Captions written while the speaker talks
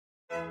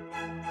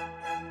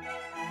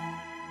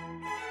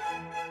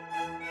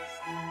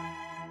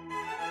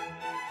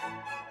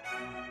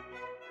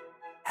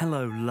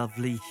Hello,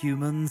 lovely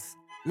humans.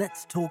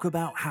 Let's talk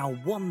about how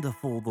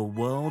wonderful the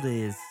world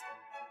is.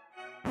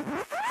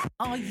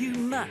 Are you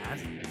mad?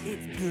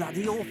 It's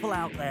bloody awful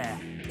out there.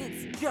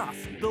 It's just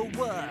the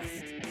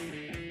worst.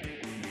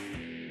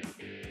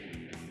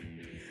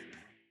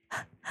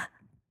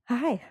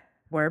 Hi.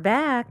 We're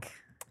back.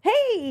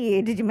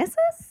 Hey, did you miss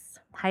us?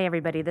 Hi,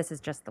 everybody. This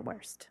is Just the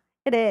Worst.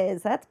 It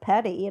is. That's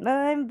Patty, and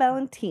I'm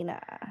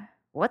Valentina.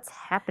 What's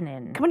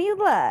happening? Coming to you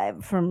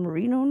live from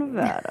Reno,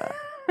 Nevada.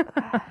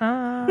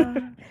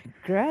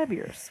 Grab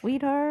your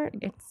sweetheart.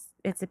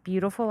 It's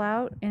beautiful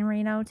out in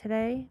Reno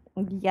today.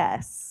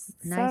 Yes.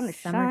 Nice Sun is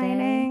summer day.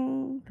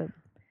 shining. The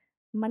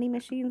money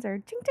machines are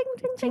ching, ching,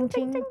 ching, ching,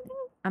 ching, ching.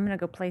 I'm gonna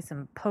go play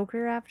some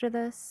poker after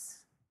this.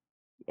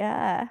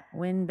 Yeah.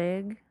 Win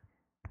big.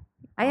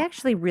 I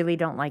actually really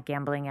don't like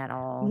gambling at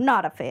all.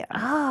 Not a fan.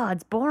 Oh,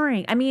 it's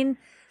boring. I mean,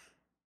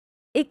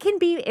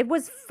 it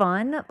was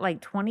fun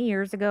like 20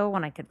 years ago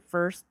when I could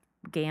first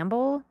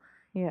gamble.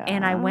 Yeah.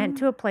 And I went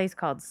to a place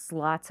called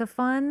Slots of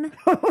Fun.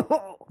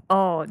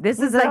 Oh, this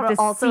Was is like that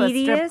the also a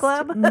strip seediest.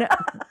 club? No,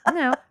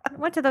 no, I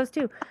went to those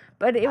too,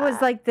 but it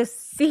was like the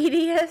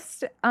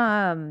seediest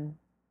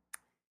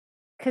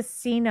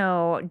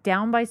casino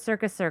down by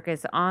Circus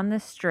Circus on the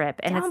strip,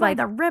 and Down it's by like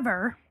the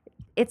river.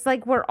 it's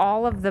like where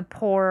all of the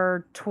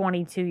poor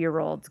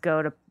 22-year-olds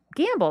go to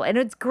gamble, and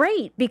it's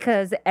great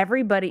because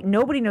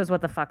nobody knows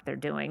what the fuck they're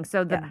doing,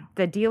 so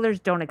the dealers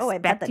don't Oh, I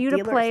bet expect the you to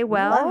dealers play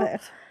well. love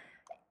it.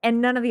 And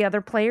none of the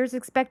other players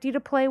expect you to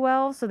play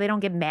well, so they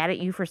don't get mad at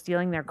you for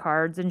stealing their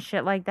cards and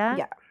shit like that.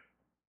 Yeah.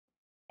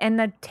 And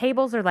the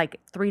tables are like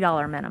 $3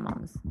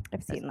 minimums.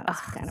 I've seen those Ugh,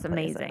 kind it's of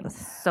amazing.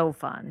 places. So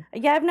fun.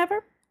 Yeah, I've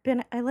never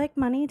been. I like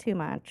money too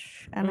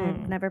much, and I've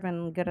Mm. never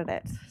been good at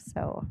it.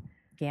 So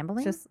Gambling?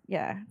 it's just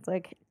it's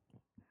like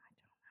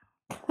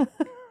I don't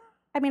know.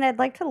 I mean, I'd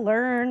like to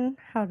learn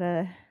how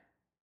to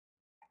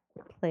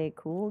play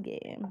cool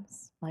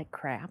games. like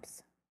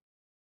craps.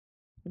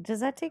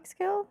 Does that take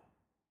skill?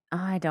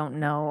 I don't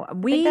know. I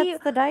think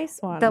that's the dice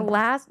one.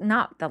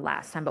 Not the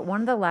last time, but one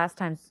of the last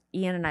times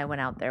Ian and I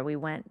went out there, we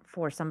went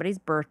for somebody's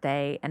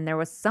birthday, and there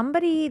was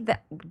somebody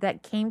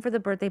that came for the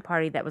birthday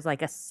party that was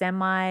like a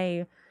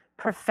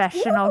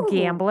semi-professional Ooh.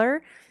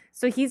 gambler.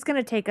 So he's going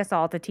to take us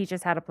all to teach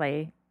us how to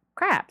play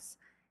craps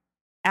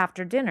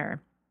after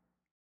dinner.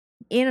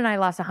 Ian and I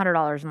lost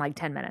 $100 in like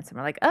 10 minutes, and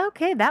we're like,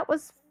 okay, that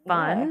was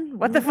fun. Yeah.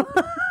 What the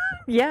fuck?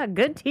 Yeah,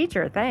 good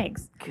teacher,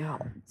 thanks.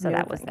 God. So No,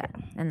 that was thank that.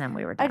 you. And then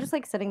we were done. I just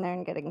like sitting there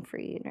and getting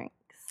free drinks.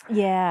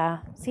 Yeah.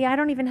 See, I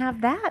don't even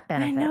have that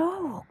benefit. I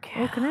know.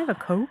 Oh, can I have a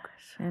Coke?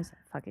 It's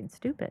fucking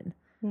stupid.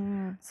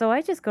 Yeah, So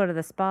I just go to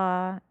the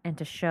spa and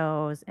to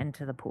shows and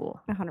to the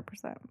pool.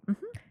 100%. Mhm.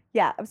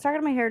 Yeah, I was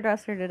talking to my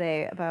hairdresser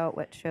today about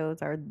what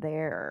shows are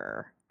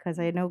there because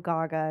I know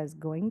Gaga is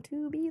going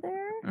to be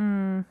there.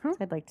 Mm-hmm. So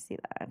I'd like to see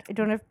that. I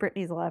don't know if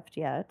Britney's left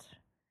yet.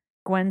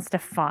 Gwen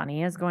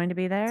Stefani is going to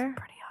be there. It's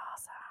pretty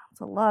awesome.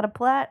 It's a lot of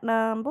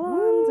platinum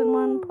blondes in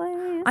one Woo.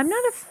 place. I'm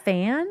not a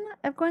fan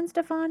of Gwen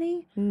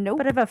Stefani, Nope.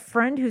 but I have a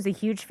friend who's a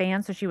huge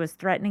fan, so she was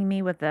threatening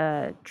me with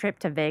a trip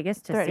to Vegas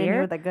to see Threatening you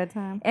her. with a good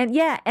time. And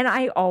yeah, and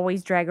I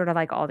always drag her to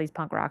like all these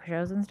punk rock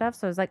shows and stuff.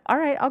 So I was like, all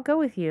right, I'll go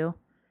with you.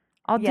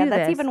 I'll do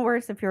That's this. even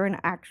worse if you're an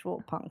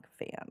actual punk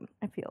fan,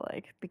 I feel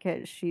like,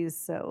 because she's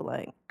so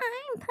like,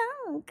 I'm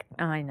punk.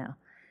 I know.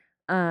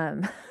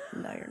 No,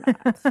 you're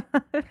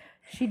not.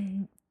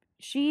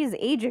 She's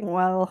aging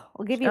well.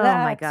 I'll give you Oh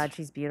that. my God,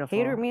 she's beautiful.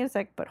 Hate her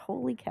music, but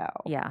holy cow.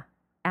 Yeah.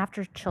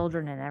 After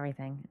children and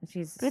everything.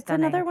 She's But it's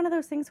stunning. another one of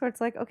those things where it's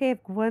like, okay,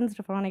 if Gwen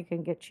Stefani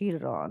can get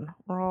cheated on,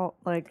 we're all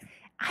like,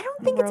 I don't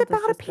the think it's world is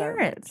about just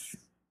appearance.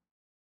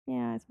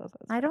 yeah, I suppose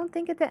that's I don't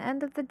think at the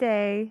end of the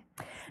day.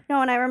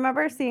 No, and I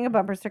remember seeing a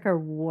bumper sticker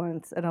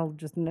once, and I'll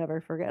just never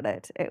forget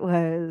it. It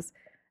was,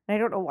 and I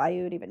don't know why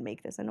you would even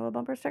make this into a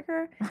bumper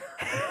sticker.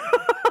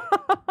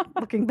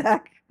 Looking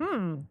back,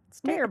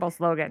 It's a terrible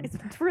slogan.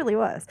 it really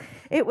was.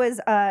 It was,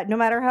 no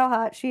matter how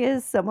hot she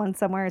is, someone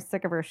somewhere is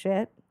sick of her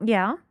shit.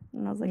 Yeah.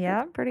 And I was like, Yeah.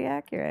 that's pretty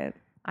accurate.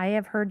 I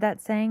have heard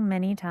that saying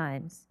many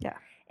times. Yeah.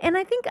 And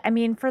I think, I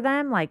mean, for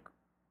them, like,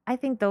 I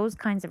think those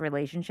kinds of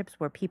relationships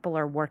where people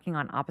are working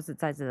on opposite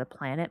sides of the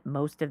planet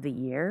most of the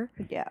year,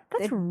 Yeah.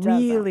 that's it does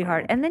really that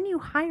hard. for me. And then you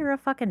hire a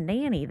fucking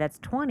nanny that's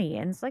 20,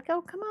 and it's like,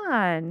 oh, come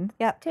on. It's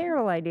Yep. a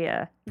terrible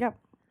idea. Yep.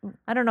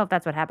 I don't know if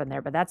that's what happened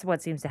there, but that's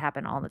what seems to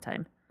happen all the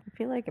time, I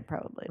feel like it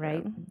probably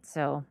right? did.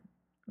 So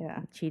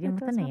Yeah. cheating It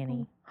with a does nanny.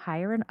 happen.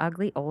 Hire an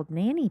ugly old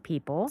nanny,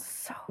 people.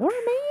 So Or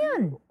a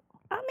man.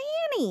 a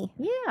nanny.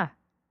 Yeah.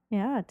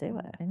 Yeah, do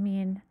it. I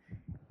mean,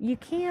 you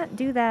can't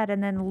do that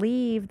and then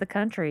leave the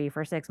country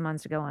for 6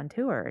 months to go on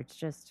tour. It's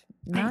just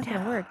not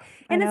going to work.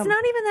 I And it's know.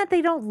 not even that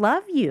they don't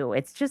love you.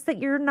 It's just that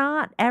you're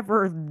not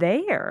ever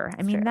there. I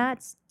It's mean, true.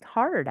 that's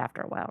hard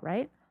after a while,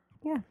 right?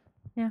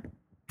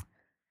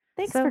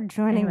 Thanks So, for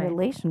joining anyway.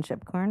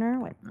 Relationship Corner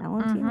with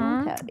Valentina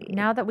and Mhm. Patty.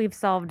 Now that we've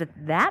solved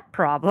that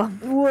problem,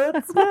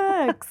 what's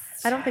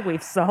next? I don't think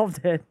we've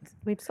solved it.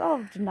 We've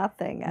solved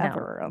nothing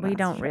ever. No, on we this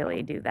don't show.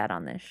 really do that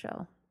on this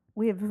show.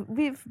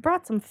 We've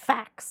brought some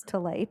facts to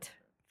light.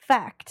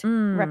 Fact: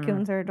 Mm.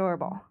 raccoons are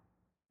adorable.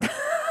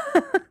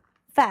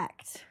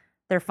 Fact.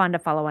 They're fun to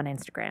follow on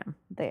Instagram.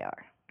 They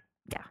are.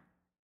 Yeah.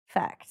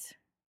 Fact.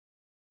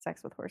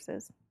 Sex with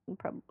horses.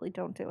 Probably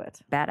don't do it.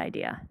 Bad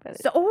idea.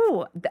 But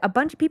So, a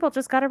bunch of people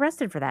just got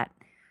arrested for that.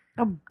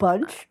 a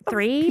bunch of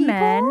Three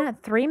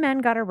men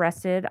got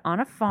arrested on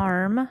a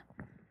farm,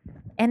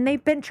 and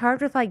they've been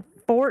charged with like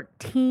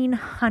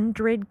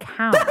 1,400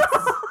 counts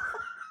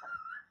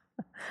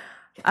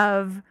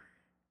of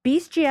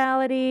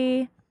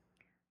bestiality,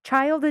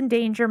 child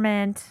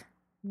endangerment.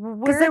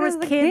 Because there was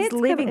kids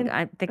living.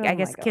 I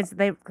guess God. kids.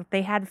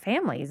 They had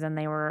families, and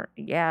they were.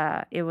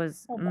 Yeah, it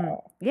was.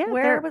 Yeah.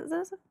 Where was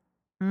this?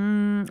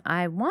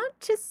 I want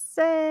to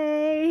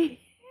say.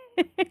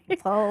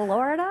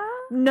 Florida?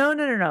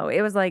 No.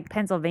 It was like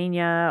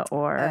Pennsylvania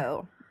or.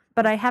 Oh.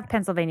 But I have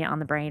Pennsylvania on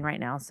the brain right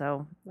now,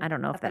 so I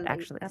don't know if that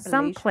actually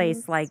some place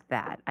Appalachians? like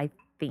that. I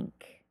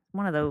think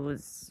one of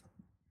those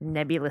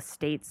nebulous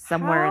states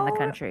somewhere in the How-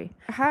 country.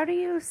 How do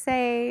you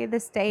say the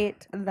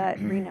state that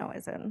Reno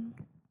is in?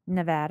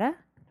 Nevada,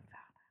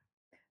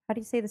 How do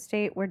you say the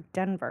state where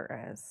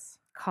Denver is?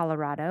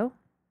 Colorado.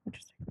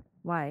 Interesting.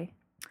 Why?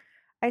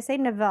 I say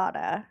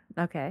Nevada,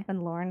 Okay.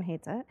 and Lauren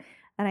hates it.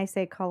 And I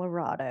say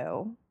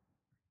Colorado.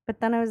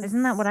 But then I was.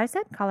 Isn't that what I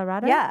said?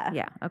 Colorado? Yeah.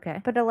 Yeah.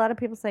 Okay. But a lot of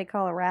people say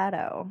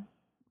Colorado.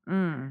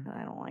 Mm. And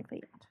I don't like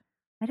that.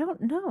 I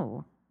don't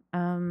know. I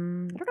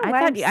don't know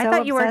why I'm I so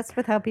thought you were. obsessed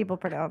with how people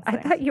pronounce I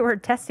things. thought you were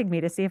testing me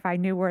to see if I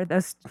knew where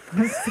those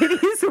cities were.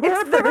 It's the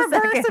for a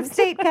reverse second. of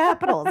state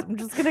capitals. I'm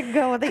just gonna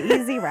go the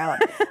easy route.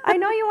 I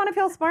know you want to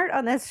feel smart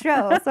on this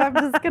show, so I'm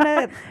just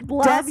gonna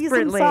lob you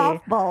some Desperately.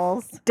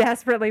 softballs.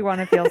 Desperately want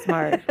to feel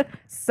smart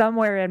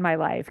somewhere in my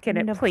life. Can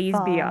it please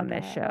be on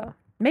this show? Nevada.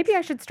 Maybe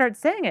I should start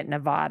saying it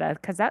Nevada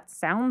because that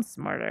sounds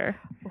smarter.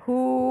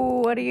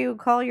 What do you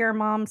call your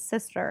mom's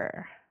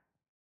sister?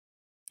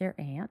 Your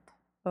aunt?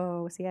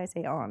 Oh, see, I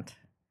say aunt.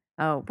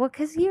 Oh, well,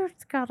 because you've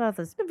got all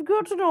this. I've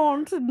got an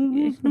aunt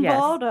in Yes.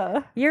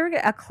 Nevada. You're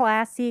a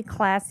classy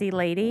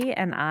lady,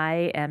 and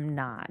I am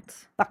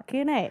not.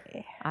 Fucking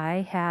A.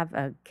 I have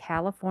a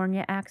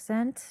California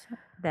accent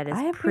that is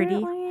I pretty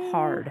apparently-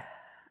 hard,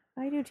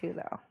 I do too,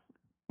 though.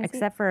 I see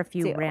except for a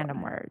few do.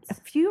 random words. a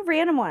few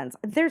random ones.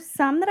 There's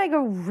some that I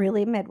go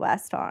really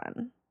Midwest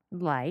on.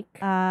 Like,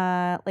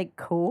 Like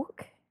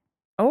Coke.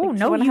 oh, like, do you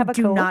no, wanna you have a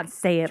do Coke? not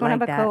say Do you it want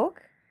like to have that. a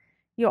Coke?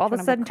 You all of Do a you wanna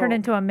have a sudden turn Coke?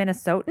 into a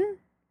Minnesotan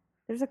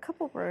There's a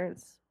couple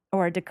words.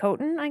 or a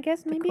Dakotan, I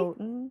guess, maybe.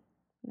 Dakotan,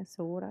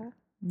 Minnesota,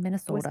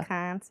 Minnesota.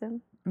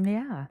 Wisconsin.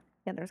 Yeah.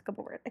 Yeah, there's a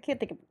couple words. I can't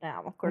think of it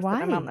now, of course, that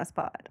I'm on Why? the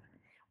spot.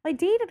 Well, I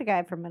dated a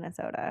guy from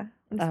Minnesota.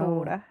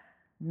 Minnesota.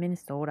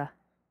 Minnesota.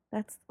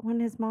 That's when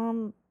his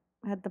mom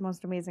had the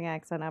most amazing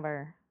accent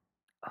ever.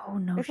 Oh,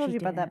 no, I told she you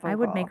about that didn't. I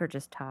would phone make call. her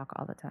just talk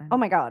all the time. Oh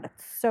my god,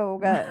 it's so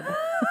good.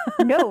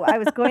 No, I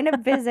was going to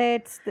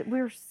visit.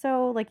 We were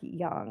so like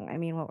young. I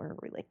mean, what were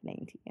we like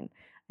 19?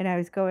 And I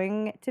was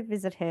going to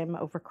visit him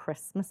over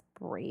Christmas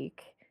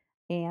break.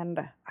 And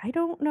I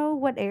don't know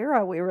what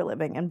era we were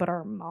living in, but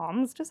our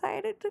moms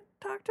decided to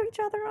talk to each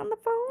other on the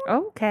phone.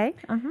 Okay.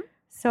 Uh-huh.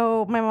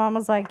 So my mom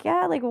was like,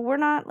 "Yeah, like we're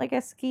not like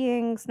a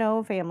skiing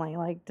snow family.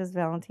 Like, does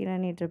Valentina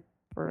need to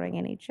bring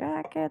any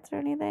jackets or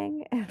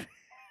anything?"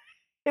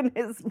 And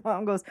his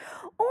mom goes,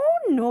 "Oh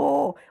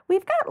no,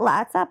 we've got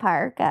lots of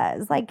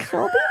parkas. Like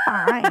she'll be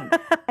fine."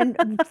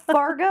 And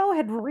Fargo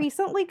had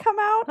recently come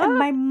out, and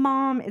my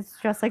mom is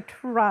just like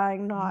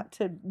trying not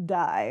to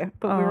die,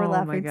 but we were Oh my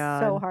laughing so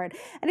God. hard.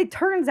 And it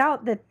turns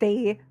out that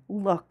they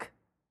look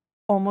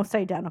almost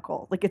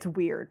identical. Like it's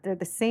weird. They're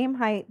the same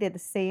height. They have the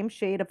same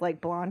shade of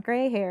like blonde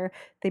gray hair.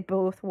 They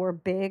both wore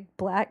big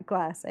black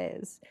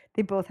glasses.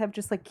 They both have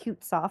just like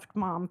cute, soft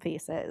mom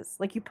faces.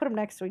 Like you put them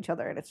next to each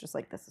other, and it's just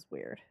like this is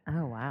weird.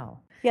 Oh,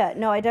 wow. Yeah,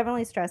 no, I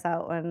definitely stress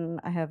out when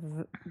I have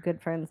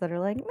good friends that are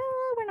like, no,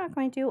 we're not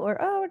going to,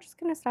 or oh, we're just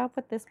gonna stop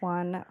with this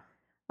one.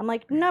 I'm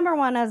like, number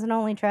one, as an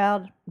only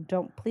child,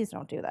 please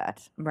don't do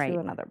that Right. to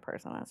another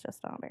person. That's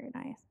just not very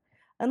nice.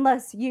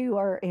 Unless you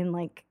are in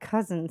like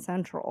cousin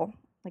central,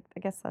 like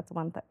I guess that's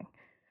one thing.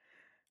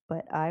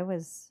 But I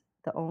was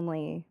the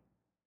only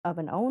of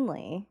an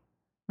only,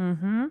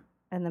 Mm-hmm.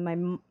 and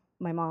then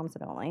my mom's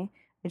an only,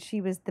 and she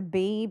was the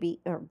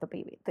baby, or the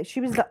baby. She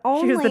was the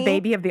only. She was the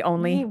baby of the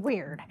only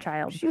Weird.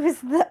 child. She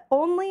was the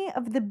only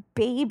of the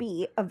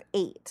baby of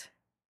 8.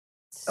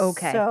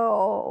 Okay.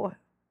 So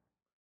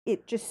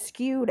it just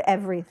skewed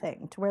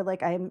everything to where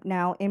like I'm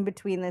now in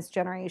between this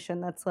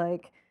generation that's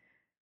like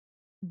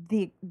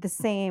the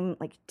same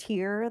like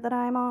tier that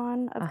I'm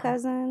on of Uh-huh.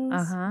 cousins.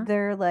 Uh-huh.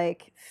 They're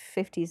like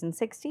 50s and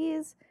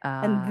 60s,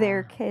 and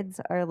their Ah, kids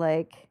are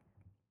like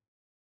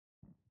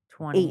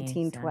 20.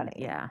 18, 20.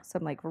 Yeah. So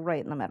I'm like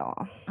right in the middle.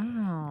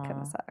 Kind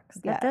Oh. of sucks.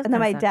 that Yeah. does And then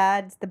kinda my suck.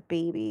 dad's the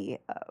baby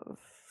of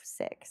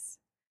 6.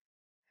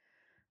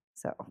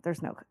 So there's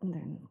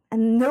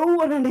and no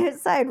one on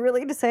his side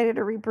really decided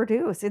to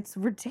reproduce. It's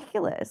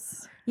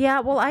ridiculous. Yeah,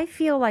 well, I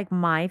feel like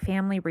my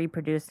family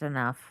reproduced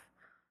enough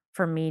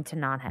for me to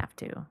not have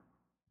to.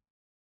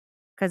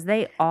 Because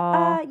they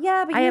all.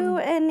 Yeah, but I have- you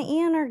and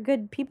Ian are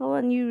good people,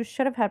 and you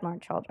should have had more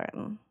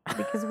children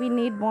because we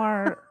need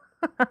more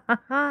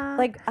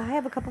Like, I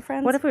have a couple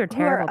friends What if we were who are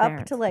terrible up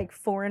parents? to like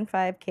 4 and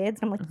 5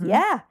 kids. And I'm like, Mhm.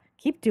 yeah,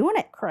 keep doing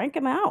it. Crank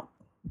them out.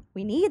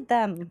 We need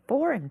them.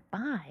 4 and 5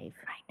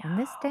 I in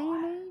this day know.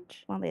 and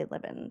age? Well, they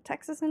live in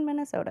Texas and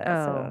Minnesota,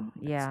 Oh, so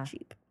yeah. it's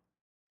cheap.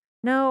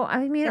 No,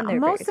 I mean, And they're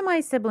most very of my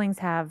siblings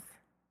have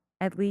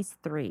at least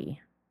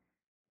 3.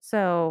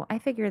 So I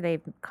figure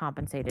they've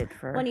compensated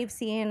for. When you've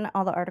seen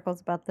all the articles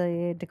about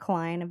the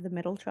decline of the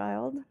middle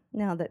child,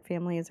 now that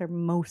families are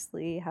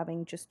mostly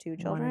having just 2 1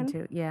 children. and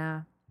 2.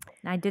 Yeah.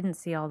 I didn't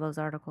see all those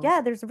articles. Yeah,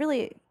 there's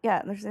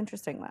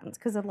interesting ones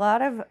because a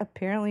lot of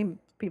apparently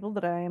people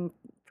that I am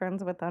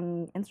friends with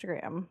on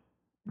Instagram,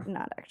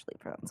 not actually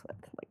friends with,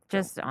 like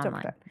Just don't online.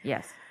 forget.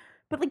 Yes.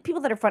 But like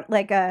people that are fun,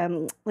 like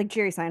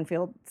Jerry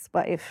Seinfeld's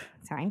wife,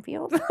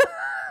 Seinfeld.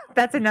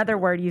 That's another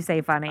word you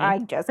say funny. I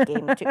just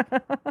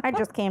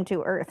came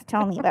to Earth.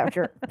 Tell me about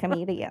your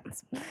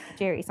comedians,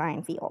 Jerry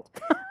Seinfeld.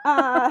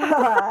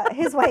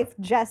 His wife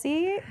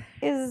Jessie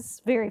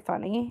is very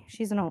funny.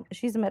 She's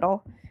a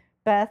middle.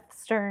 Beth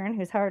Stern,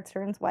 who's Howard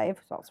Stern's wife,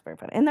 is also very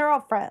funny, and they're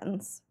all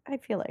friends. I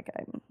feel like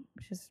I'm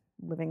just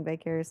living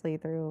vicariously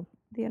through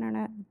the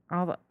internet.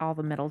 all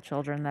the middle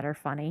children that are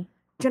funny.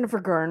 Jennifer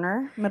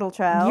Garner, middle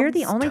child. You're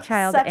the only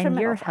child, Such a and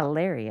you're middle child.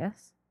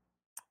 hilarious.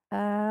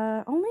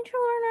 Only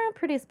children are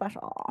pretty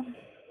special.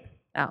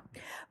 Oh.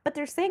 But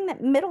they're saying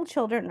that middle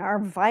children are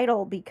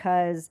vital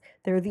because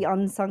they're the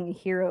unsung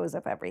heroes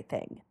of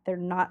everything. They're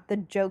not the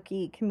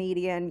jokey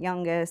comedian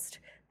youngest.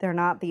 They're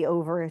not the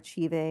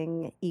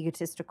overachieving,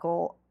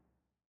 egotistical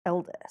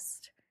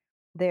eldest.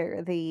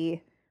 They're the,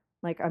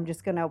 like, I'm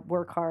just going to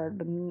work hard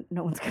and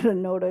no one's going to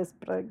notice,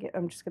 but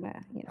I'm just going to,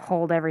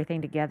 Hold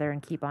everything together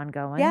and keep on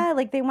going. Yeah,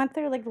 like they went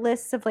through like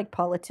lists of like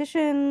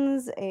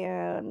politicians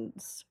and,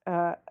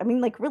 I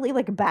mean, like really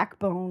like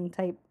backbone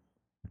type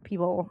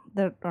people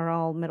that are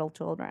all middle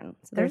children.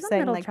 So they're There's a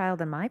saying middle like,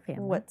 child in my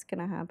family. what's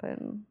gonna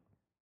happen?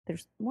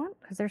 There's one.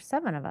 Because there's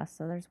 7 of us,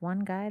 so there's one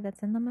guy that's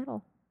in the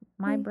middle.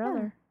 My Yeah.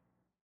 brother.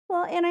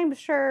 Well, and I'm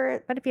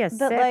sure. But if you have 6,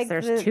 But, like,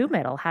 there's 2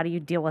 middle. How do you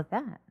deal with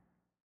that?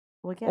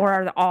 Well, yeah. Or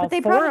are all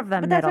 4 probably, of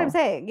them but middle? that's what I'm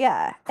saying.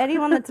 Yeah,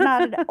 anyone that's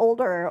not an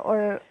older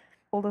or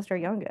oldest or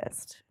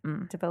youngest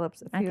Mm.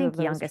 develops a few I of think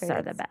those youngest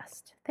are the traits.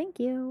 best. Thank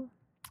you.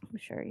 I'm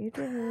sure you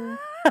do.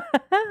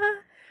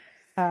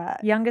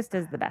 Youngest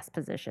is the best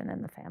position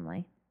in the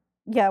family.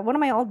 Yeah, one of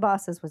my old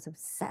bosses was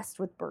obsessed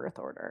with birth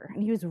order,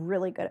 and he was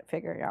really good at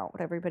figuring out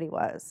what everybody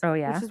was. Oh,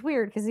 yeah? Which is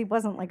weird because he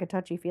wasn't like a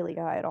touchy-feely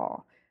guy at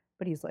all.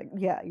 But he's like,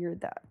 yeah, you're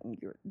that.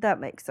 That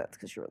makes sense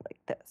because you're like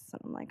this.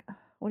 And I'm like,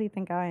 what do you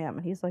think I am?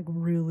 And he's like,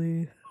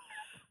 really?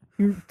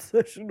 You're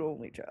such an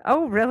only child.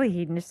 Oh, really?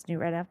 He just knew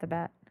right off the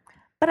bat.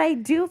 But I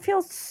do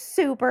feel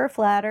super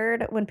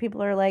flattered when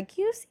people are like,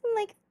 you seem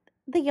like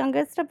the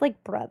youngest of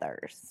like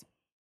brothers.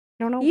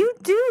 I don't know. You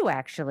do,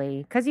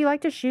 actually, because you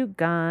like to shoot I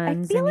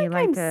guns feel and you like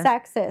like I'm to.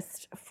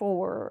 sexist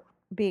for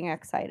being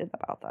excited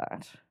about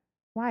that.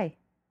 Why?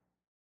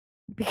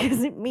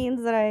 Because it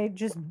means that I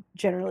just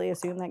generally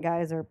assume that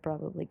guys are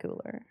probably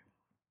cooler.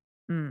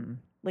 Mm.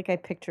 Like I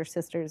picture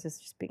sisters as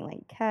just being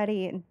like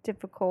catty and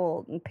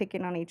difficult and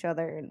picking on each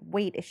other and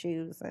weight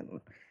issues and you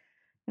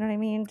know what I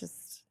mean?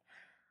 Just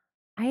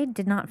I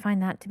did not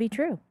find that to be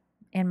true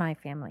in my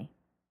family.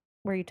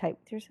 were you tight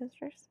with your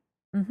sisters?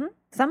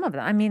 Some of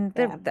them. I mean,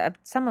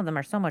 some of them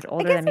are so much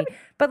older than me.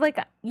 But like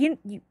you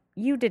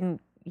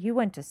didn't. You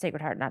went to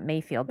Sacred Heart, not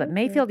Mayfield. But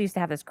Mayfield used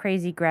to have this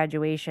crazy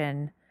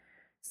graduation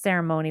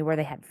ceremony where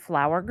they had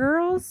flower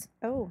girls.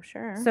 Oh,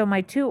 sure. So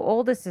my 2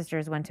 oldest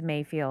sisters went to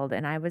Mayfield,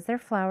 and I was their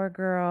flower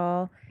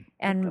girl.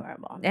 And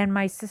Adorable. and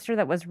my sister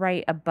that was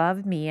right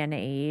above me in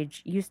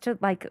age used to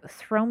like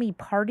throw me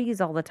parties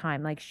all the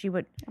time. Like she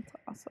would That's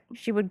awesome.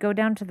 she would go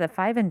down to the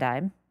 5 and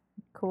Dime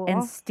Cool.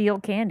 and steal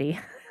candy.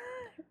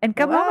 And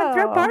come home and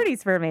throw Wow.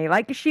 parties for me.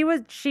 Like she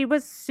was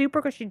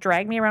super cool. She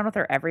dragged me around with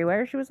her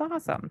everywhere. She was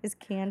awesome. Is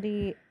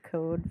candy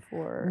code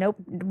for Nope.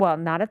 Well,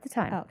 not at the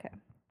time. Oh, okay.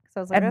 So I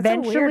was like,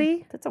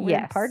 Eventually, that's a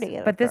weird yes. party.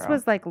 to But this throw.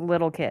 was like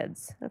little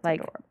kids, That's like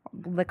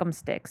adorable. lick 'em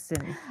sticks,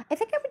 and I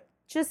think I would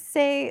just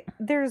say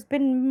there's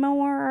been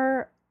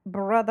more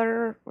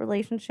brother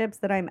relationships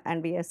that I'm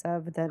envious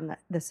of than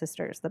the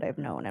sisters that I've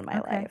known in my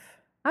Okay. life.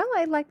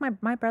 I like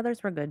my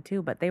brothers were good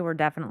too, but they were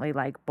definitely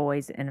like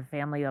boys in a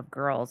family of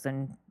girls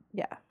and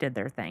Yeah. did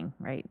their thing,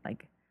 right?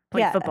 Like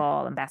played Yeah.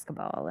 football and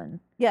basketball and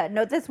Yeah,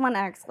 no, this one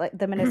acts like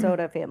the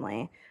Minnesota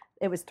family.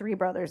 It was 3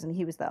 brothers and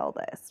he was the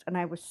eldest. And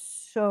I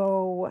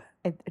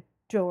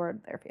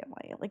adored their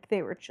family. Like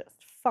they were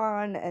just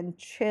fun and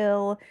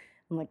chill.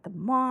 And like the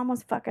mom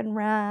was fucking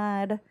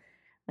rad.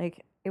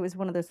 Like it was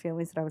one of those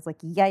families that I was like,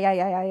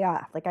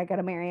 yeah. Like I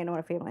gotta marry into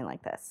a family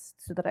like this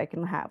so that I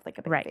can have like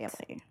a big Right.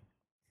 family.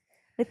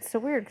 It's so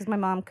weird because my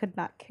mom could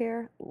not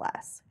care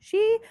less.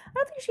 I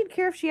don't think she'd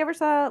care if she ever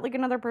saw like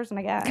another person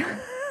again.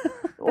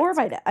 Or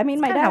my dad. I mean,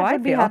 my kinda how dad I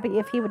would be feel. happy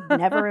if he would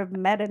never have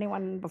met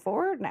anyone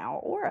before now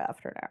or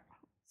after now.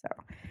 So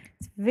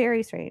it's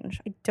very strange.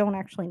 I don't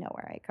actually know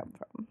where I come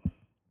from.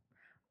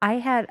 I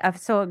had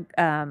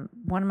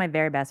one of my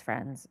very best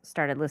friends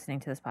started listening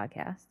to this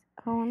podcast.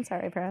 Oh, I'm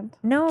sorry, friend.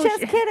 No,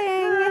 Just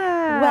kidding.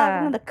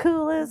 Welcome to the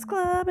coolest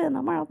club in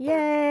the world.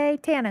 Yay,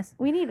 Tanis.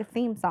 We need a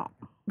theme song.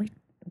 We-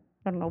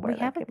 I don't know where We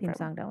have a that came theme from.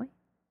 song, don't we?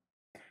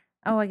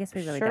 Oh, I guess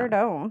we really Sure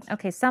don't.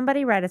 Okay,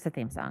 somebody write us a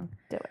theme song.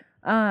 Do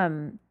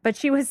it. But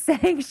she was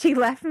saying, she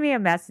left me a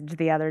message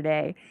the other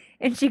day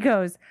and she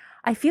goes,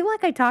 I feel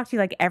like I talk to you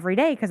like every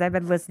day because I've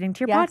been listening to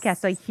your podcast.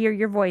 So I hear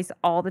your voice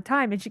all the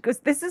time. And she goes,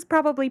 this is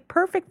probably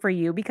perfect for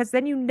you because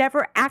then you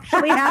never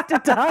actually have to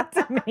talk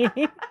to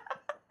me.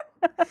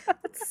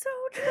 It's so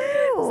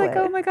true. It's like,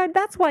 oh my God,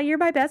 that's why you're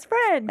my best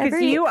friend.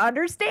 Because you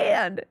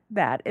understand.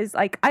 That is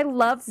like, I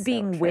love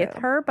being with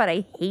her, but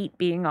I hate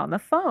being on the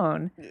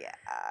phone. Yeah.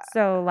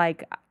 So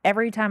like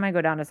every time I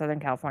go down to Southern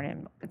California,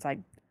 it's like,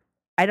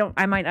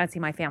 I might not see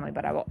my family,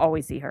 but I will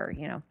always see her,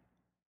 you know.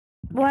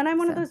 Well, and I'm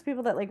one of those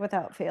people that, like,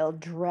 without fail,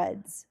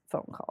 dreads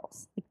phone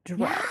calls. Like,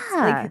 dreads.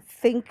 Yeah. Like,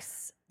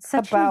 thinks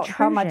about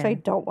how much I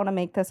don't want to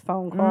make this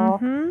phone call.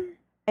 Mm-hmm.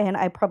 And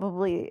I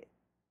probably,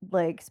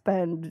 like,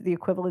 spend the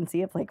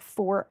equivalency of, like,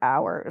 4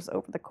 hours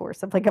over the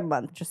course of, like, a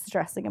month just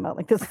stressing about,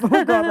 like, this phone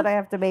call that I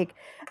have to make.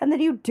 And then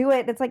you do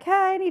it. And it's like, hey,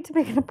 I need to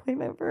make an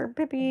appointment for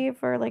Pippi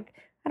for, like,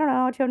 I don't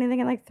know, do you have anything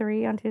at, like,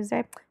 3 on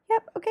Tuesday?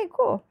 Yep. Okay,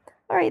 cool.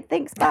 All right,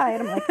 thanks. Bye.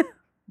 And I'm like...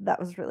 That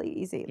was really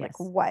easy. Like,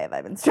 why have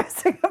I been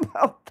stressing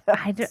about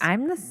that?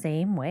 I'm the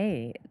same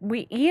way.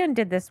 Ian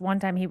did this one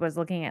time. He was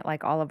looking at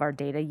like all of our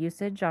data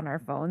usage on our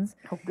phones.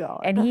 Oh God!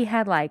 And he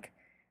had like,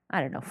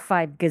 I don't know,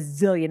 5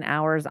 gazillion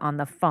hours on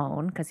the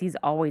phone because he's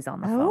always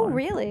on the phone. Oh,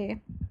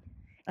 really?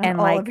 And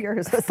all like of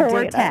yours was 4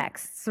 data.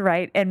 texts,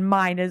 right? And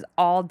mine is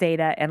all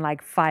data and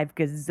like 5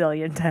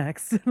 gazillion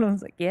texts. And I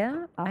was like,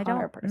 yeah,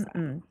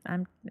 100%. I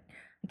don't.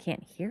 I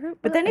can't hear it.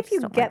 But then if you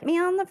get me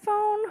on the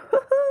phone,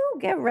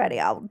 get ready.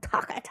 I'll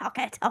talk it.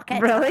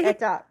 Really?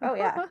 Talk. Oh,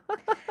 yeah.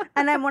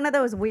 And I'm one of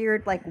those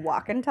weird, like,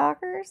 walk and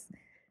talkers.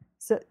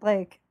 So,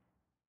 like,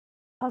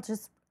 I'll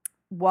just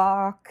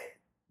walk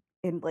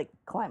and, like,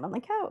 climb on the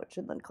couch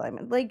and then climb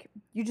in. Like,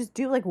 you just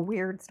do, like,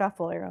 weird stuff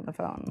while you're on the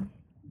phone.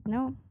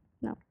 No.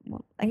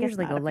 Well, I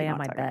usually go lay on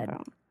my bed.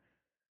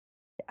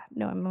 Yeah,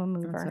 no, I'm a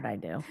mover. That's what I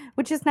do.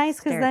 Which is nice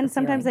because Stare at then the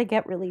sometimes ceiling. I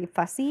get really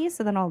fussy.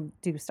 So then I'll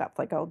do stuff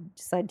like I'll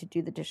decide to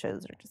do the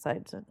dishes or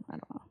decide to, I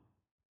don't know.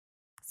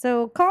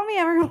 So call me,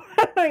 everyone.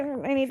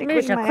 I need to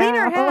Misha, clean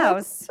our my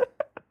house.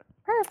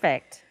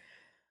 Perfect.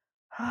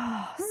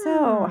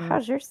 So,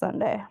 how's your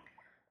Sunday?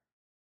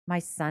 My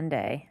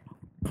Sunday.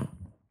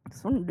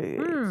 Sunday.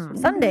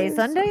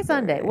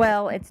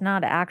 Well, it's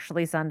not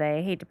actually Sunday.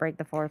 I hate to break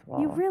the fourth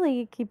wall. You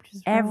really keep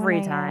just Every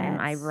ruining time it.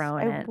 I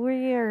ruin it.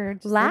 We are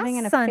just living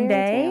in Last a fairy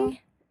tale.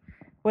 Sunday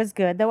was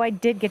good, though I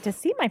did get to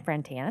see my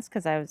friend Tanis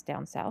because I was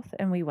down south,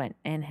 and we went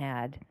and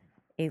had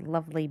a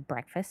lovely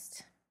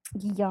breakfast.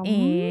 Yum.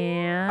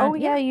 And Oh,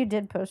 yeah, you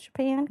did post your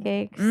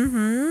pancakes.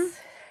 Mm-hmm.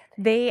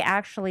 They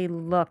actually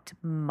looked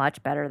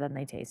much better than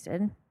they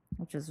tasted,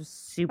 which is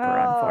super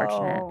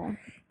unfortunate.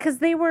 Because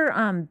they were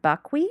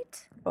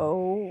buckwheat.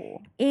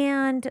 Oh.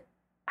 And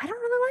I don't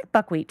really like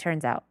buckwheat,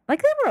 turns out.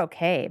 Like, they were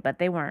okay, but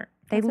they weren't.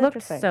 They That's looked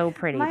interesting. so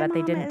pretty, My but they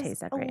mom didn't is taste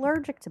that great.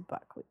 allergic to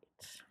buckwheat.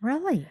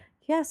 Really?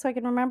 Yeah, so I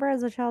can remember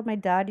as a child, my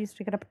dad used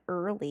to get up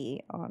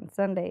early on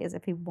Sundays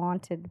if he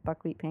wanted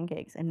buckwheat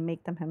pancakes and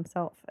make them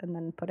himself and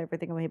then put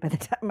everything away by the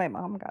time my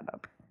mom got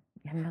up.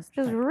 Which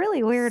is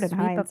really weird in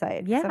sweep up-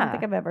 hindsight. 'Cause I don't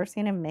think yeah. I've ever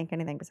seen him make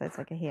anything besides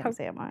like a ham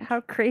sandwich. How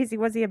crazy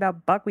was he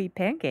about buckwheat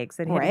pancakes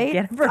that he had to Right?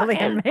 get up early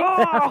and make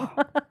them?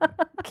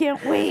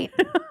 Can't wait.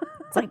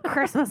 It's like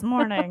Christmas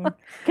morning.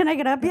 Can I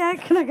get up yet?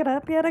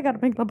 I gotta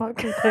make the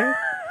buckwheat thing.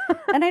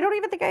 And I don't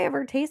even think I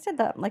ever tasted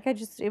them. Like it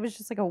was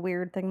just like a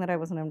weird thing that I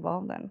wasn't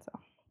involved in. So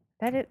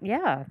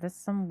That's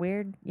some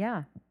weird,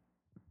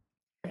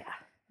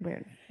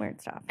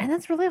 weird stuff. And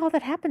that's really all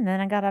that happened. Then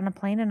I got on a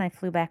plane and I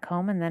flew back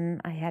home, and then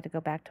I had to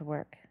go back to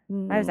work.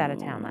 I was out of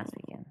town last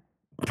weekend,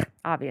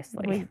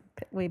 obviously.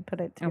 We put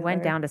it I together.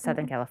 went down to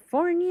Southern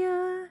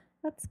California.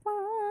 That's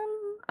fun.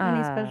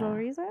 Any special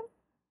reason?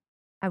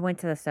 I went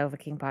to the Sova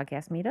King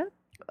podcast meetup,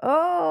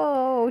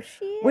 Oh,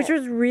 shit. which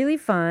was really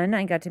fun.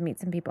 I got to meet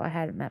some people I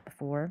hadn't met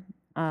before.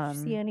 Did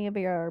you see any of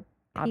your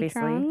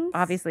patrons?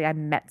 Obviously, I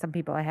met some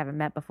people I haven't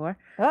met before.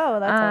 Oh,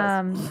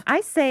 that's awesome.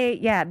 I say,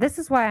 this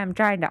is why I'm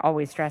trying to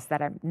always stress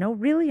that I'm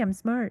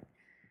smart.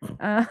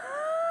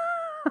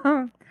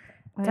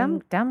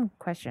 Dumb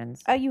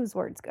questions. I use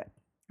words good.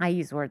 I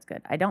use words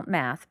good. I don't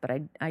math, but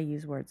I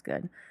use words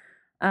good.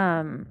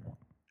 There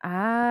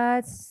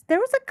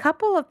was a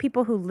couple of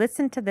people who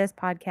listened to this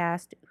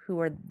podcast who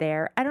were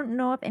there. I don't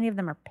know if any of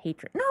them are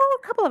patrons. No, a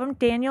couple of them.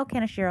 Daniel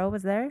Kanashiro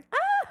was there.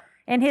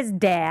 And his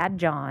dad,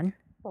 John.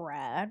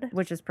 Brad.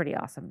 Which is pretty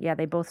awesome. Yeah,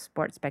 they both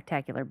sport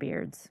spectacular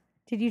beards.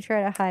 Did you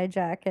try to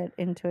hijack it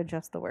into a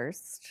Just the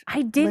Worst?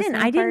 I didn't.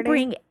 listening I didn't party?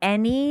 bring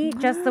any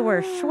Just the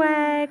Worst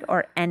swag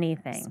or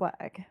anything.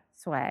 Swag.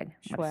 Swag.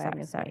 Swag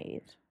is sorry.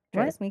 made.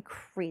 What? Drives me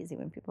crazy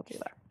when people do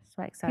that.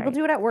 Swag. Sorry. People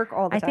do it at work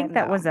all the I time. think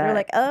that now. was They're a-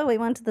 like, oh, we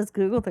went to this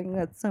Google thing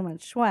that's so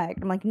much swag.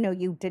 I'm like, no,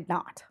 you did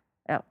not.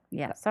 Oh,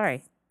 yeah.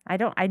 Sorry.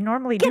 I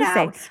normally Get do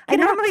out! say I Get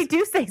out! normally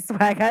do say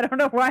swag. I don't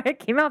know why it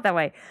came out that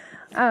way.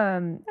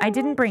 I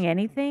didn't bring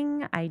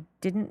anything. I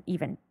didn't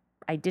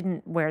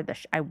wear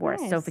I wore a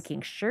Sofa Nice.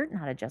 King shirt,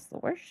 not a Just the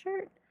Worst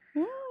shirt.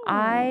 Mm.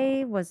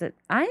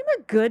 I'm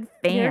a good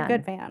fan. You're a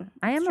good fan.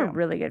 I It's am a true.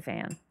 really good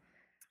fan.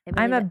 I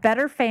I'm believe a it.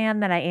 better fan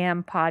than I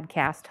am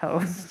podcast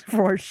host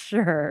for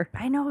sure.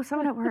 I know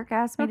someone at work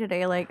asked me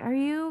today, like, "Are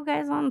you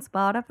guys on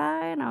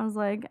Spotify?" And I was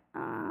like,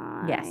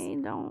 Yes. I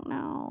don't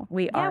know.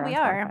 We are. We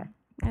on are.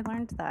 I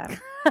learned that.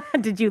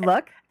 Spotify. Did you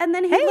look? And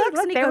then he Hey, looks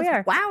look, and he there we goes,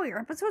 are. "Wow, your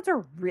episodes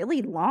are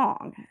really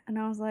long." And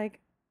I was like,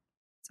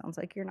 "Sounds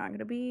like you're not going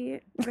to be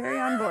very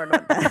on board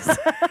with this."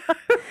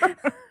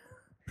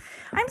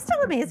 I'm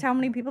still amazed how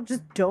many people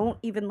just don't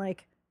even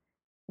like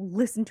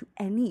listen to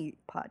any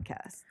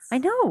podcasts. I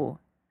know.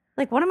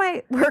 Like one of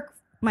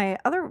my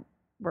other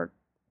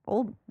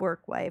old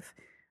work wife,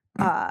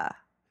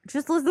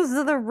 just listens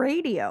to the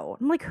radio.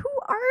 I'm like,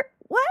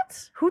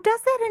 what? Who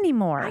does that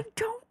anymore? I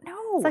don't know.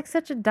 It's like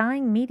such a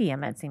dying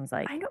medium, it seems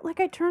like. I know, like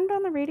I turned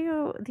on the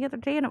radio the other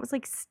day and it was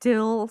like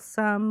still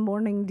some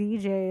morning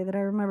DJ that I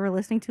remember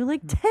listening to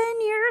like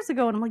 10 years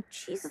ago. And I'm like,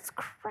 Jesus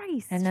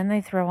Christ. And then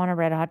they throw on a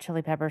Red Hot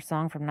Chili Peppers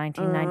song from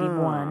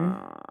 1991.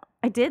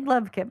 I did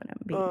love Kevin and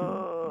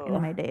Bean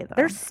in my day, though.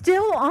 They're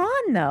still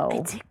on, though.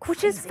 It's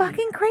which is crazy.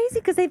 fucking crazy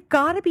because they've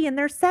got to be in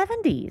their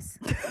 70s.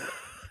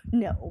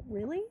 No,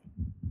 really?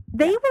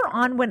 They were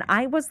on when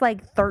I was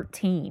like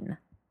 13,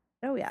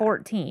 Oh, yeah.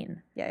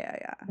 14.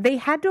 Yeah. They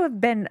had to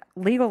have been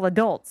legal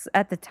adults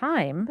at the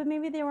time. But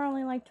maybe they were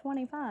only like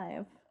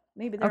 25.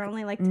 Maybe they're Okay,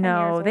 only like 10 years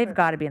No, older. they've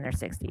got to be in their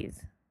 60s.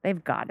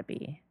 They've got to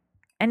be.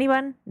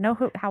 Anyone know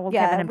how old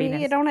Yeah, Kevin and Bean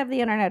we is? don't have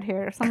the internet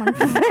here. Someone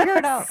figure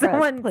it out for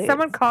us, please.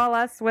 Someone call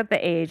us with the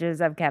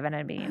ages of Kevin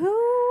and Bean. Who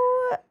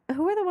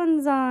are the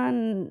ones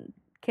on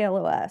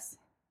KLOS?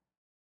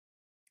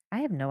 I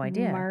have no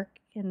idea. Mark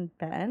and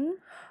Ben?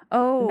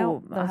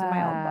 Oh, those are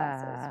my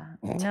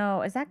old bosses.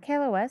 No, is that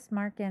KLOS?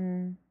 Mark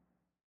and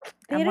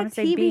They I had a wanna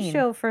say TV Bean.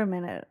 show for a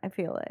minute, I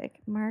feel like.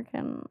 Mark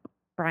and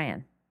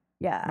Brian.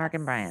 yeah. Mark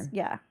and Brian.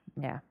 Yeah.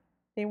 Yeah.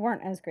 They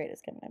weren't as great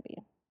as Kevin and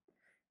Bean.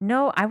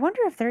 No, I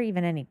wonder if they're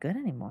even any good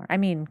anymore. I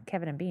mean,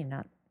 Kevin and Bean,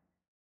 not.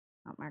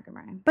 Not Mark and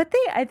Brian. But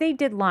they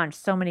did launch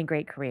so many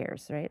great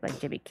careers, right? Like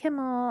Jimmy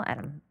Kimmel,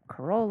 Adam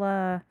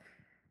Carolla.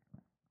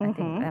 I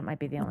think that might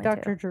be the only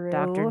Dr. two. Drew.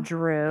 Dr. People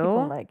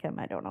Drew. like him.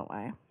 I don't know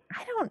why.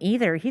 I don't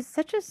either. He's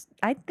such a.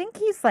 I think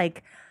he's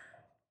like,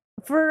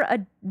 for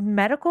a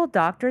medical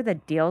doctor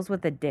that deals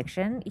with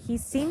addiction, he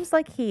seems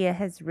like he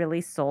has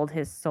really sold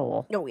his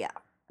soul. Oh, yeah.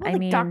 I Like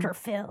mean- Dr.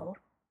 Phil.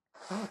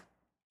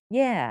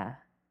 Yeah,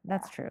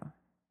 that's true.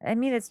 I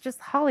mean, it's just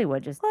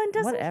Hollywood, just Well, and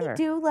doesn't whatever. he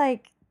do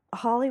like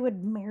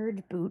Hollywood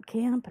marriage boot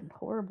camp and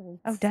horrible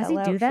Oh, does he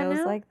do sellout that shows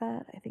now? like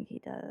that? I think he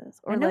does.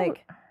 I Or know-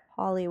 like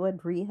Hollywood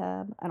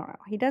rehab. I don't know.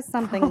 He does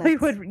something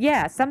Hollywood,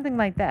 yeah, something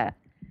like that.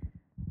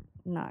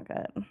 that's not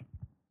good.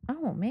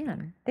 Oh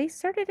man, they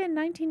started in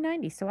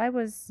 1990, so I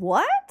was.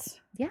 What?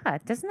 Yeah,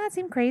 doesn't that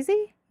seem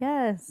crazy?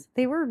 Yes,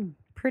 they were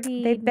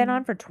pretty. They've been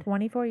on for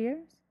 24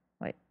 years.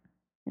 Wait,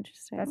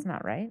 Interesting. that's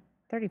not right.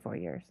 34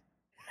 years.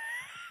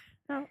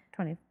 No,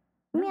 20.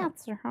 No.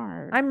 Maths are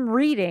hard. I'm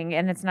reading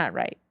and it's not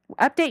right.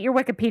 Update your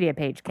Wikipedia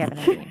page, Kevin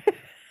and Bean.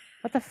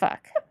 What the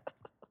fuck?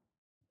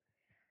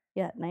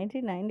 Yeah,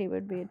 1990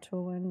 would be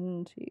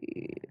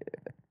 20.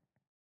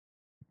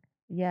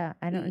 Yeah,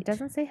 I don't. It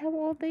doesn't say how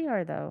old they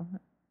are though.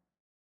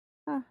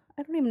 Huh,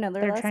 I don't even know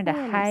their They're last trying to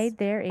names. hide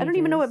their ages. I don't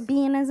even know what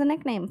Bean is a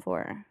nickname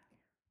for.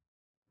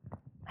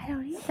 I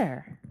don't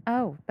either.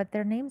 Oh, but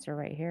their names are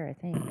right here, I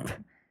think.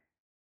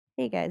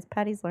 Hey guys,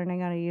 Patty's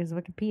learning how to use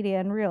Wikipedia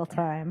in real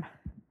time.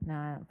 No,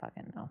 I don't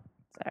fucking know.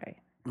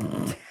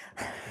 Sorry.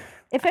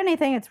 If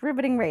anything, it's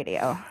riveting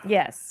radio.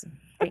 Yes.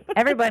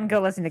 Everyone go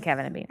listen to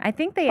Kevin and Bean. I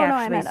think they Oh, no,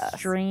 I meant actually us.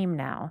 stream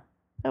now.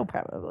 Oh,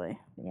 probably.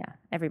 Yeah,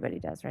 everybody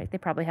does, right? They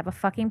probably have a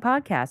fucking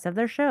podcast of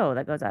their show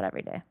that goes out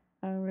every day.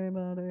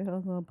 Everybody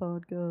has a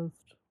podcast.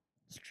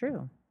 It's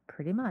true.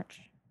 Pretty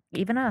much.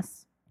 Even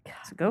us.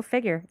 So go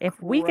figure.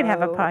 If we could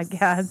have a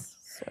podcast,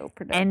 So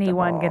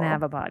anyone can predictable.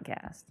 have a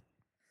podcast.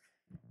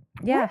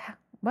 Yeah.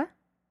 What?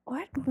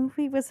 What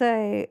movie was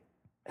it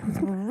was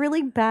a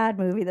really bad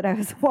movie that I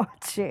was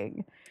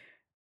watching.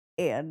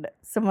 And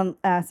someone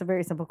asked a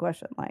very simple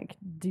question, like,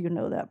 do you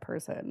know that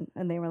person?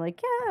 And they were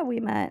like, yeah, we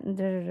met. And,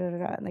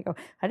 and they go,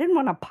 I didn't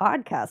want a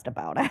podcast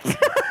about it.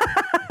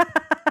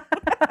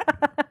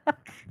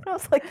 I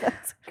was like,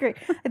 that's great.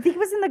 I think it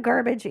was in the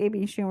garbage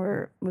Amy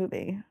Schumer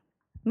movie.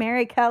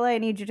 Mary Kelly, I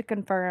need you to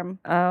confirm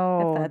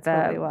Oh, if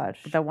that's what we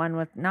watched. the one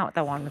with not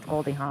the one with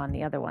Goldie Hawn,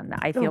 the other one. The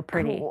I Feel Oh,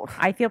 Pretty. cool.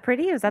 I Feel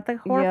Pretty. Is that the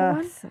horrible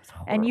one? Yes, it was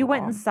And you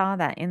went and horrible. saw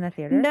that in the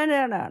theater?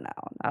 No.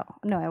 Oh.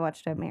 No, I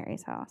watched it at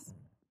Mary's house.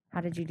 How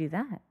did you do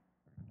that?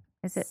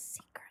 Is it?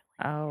 Secretly.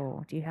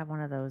 Oh, do you have one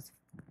of those?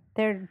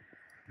 They're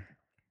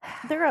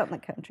out in the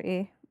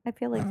country. I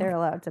feel like they're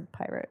allowed to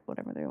pirate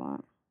whatever they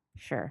want.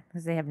 Sure,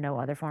 because they have no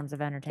other forms of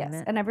Yes,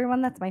 entertainment. and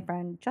everyone that's my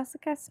friend,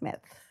 Jessica Smith.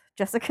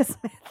 Jessica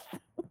Smith.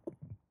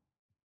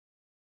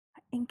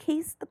 In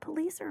case the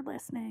police are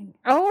listening.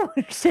 Oh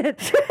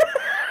shit!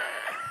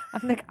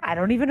 I'm like, I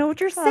don't even know what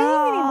you're saying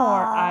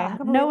anymore. I'm No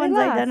completely one's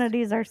lost.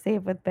 identities are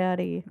safe with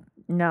Patty.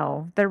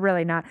 No, they're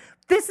really not.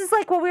 This is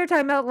like what we were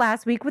talking about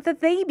last week with the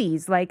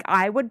babies. Like,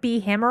 I would be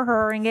him or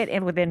herring it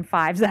in within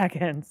 5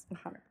 seconds.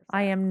 100%.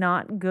 I am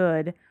not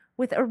good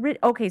with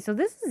okay, so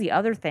this is the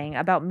other thing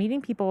about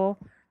meeting people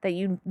that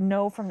you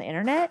know from the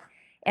internet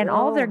and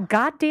all their Whoa.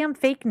 goddamn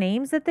fake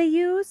names that they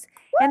use.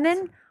 And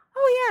then,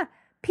 oh yeah,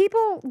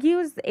 people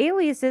use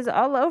aliases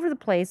all over the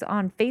place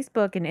on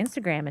Facebook and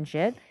Instagram and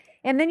shit.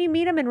 And then you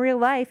meet them in real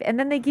life, and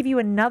then they give you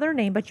another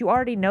name, but you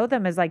already know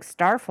them as like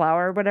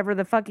Starflower, whatever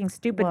the fucking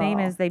stupid name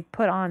Wow. is they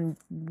put on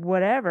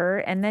whatever.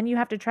 And then you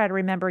have to try to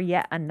remember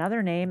yet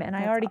another name, and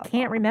I That's already awful.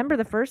 can't remember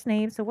the first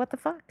name, so what the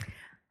fuck?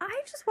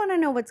 I just want to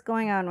know what's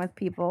going on with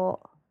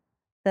people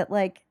that,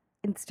 like,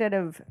 instead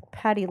of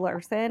Patty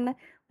Larson,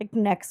 like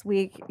next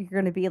week you're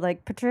going to be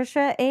like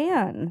Patricia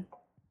Ann.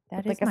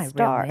 That Like is a my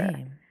star. real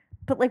name.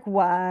 But like,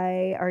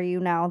 why are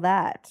you now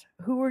that?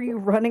 Who are you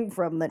running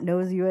from that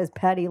knows you as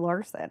Patty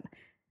Larson?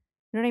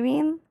 You know what I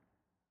mean?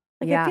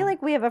 Like, I Yeah. feel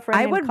like we have a friend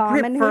I in would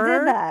common who prefer-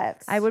 did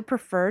that. I would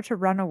prefer to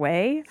run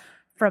away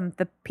from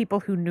the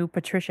people who knew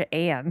Patricia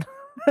Ann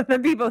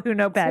than people who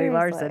know Patty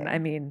Larson. Seriously. I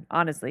mean,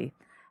 honestly,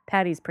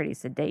 Patty's pretty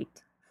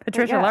sedate.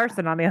 Patricia yeah.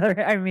 Larson,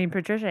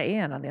 Patricia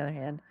Ann, on the other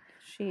hand,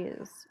 She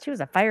is she was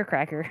a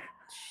firecracker.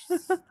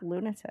 she's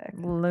lunatic.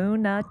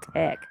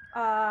 Lunatic.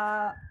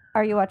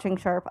 Are you watching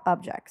Sharp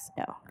Objects?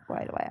 No.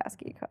 Why do I ask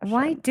you questions?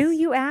 Why do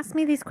you ask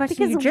me these questions?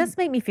 Because You just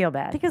make me feel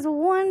bad. Because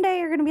one day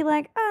you're going to be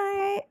like,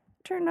 I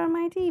turned on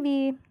my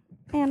TV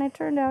and it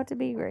turned out to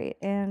be great.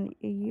 And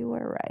you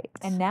were right.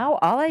 And now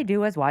all I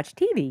do is watch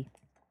TV.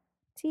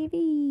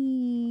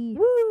 TV.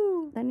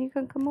 Woo! Then you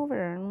can come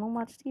over and we'll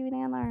watch TV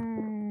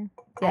together.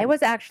 I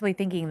was actually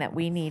thinking that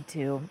we need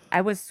to.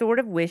 I was sort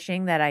of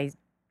wishing that I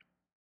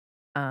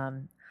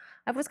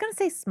was going to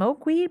say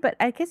smoke weed, but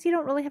I guess you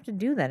don't really have to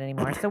do that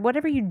anymore. So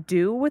whatever you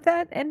do with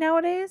that and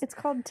nowadays. It's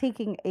called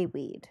taking a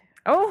weed.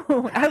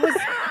 Oh, I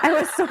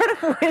was sort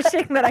of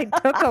wishing that I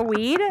took a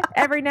weed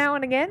every now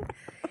and again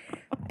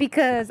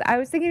because I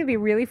was thinking it'd be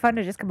really fun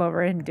to just come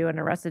over and do an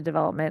Arrested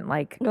Development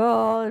like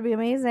Oh, it'd be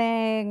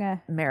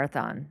amazing.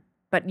 marathon.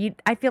 But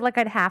I feel like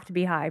I'd have to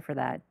be high for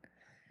that,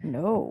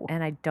 No.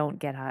 and I don't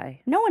get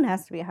high. No one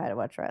has to be high to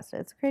watch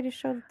Arrested. It's the greatest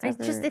show that's It's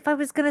ever... just if I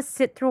was gonna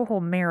sit through a whole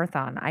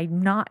marathon,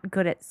 I'm not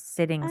good at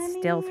sitting I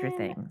still through mean,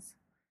 things.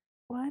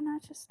 Why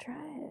not just try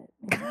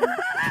it?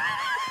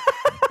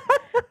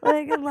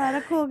 Like, a lot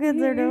of cool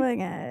kids are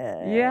doing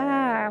it.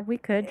 Yeah, we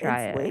could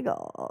try It's it.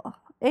 legal.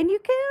 And you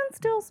can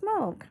still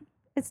smoke.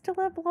 It still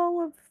have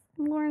all of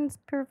Lauren's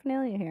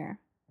paraphernalia here.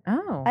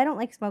 Oh, I don't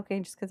like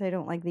smoking just because I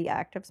don't like the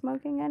act of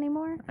smoking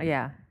anymore.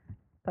 yeah.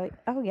 But,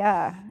 oh,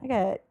 yeah.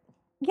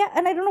 Yeah,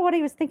 and I don't know what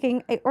he was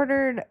thinking. I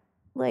ordered,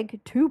 like,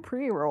 2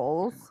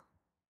 pre-rolls.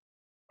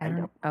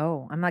 I'm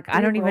like,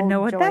 I don't even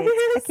know what Pre-rolled that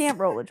joints. is. I can't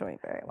roll a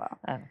joint very well.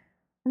 Oh.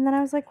 And then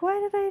I was like, why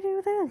did I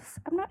do this?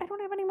 I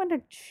don't have anyone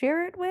to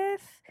share it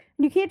with.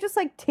 And you can't just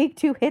like take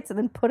 2 hits and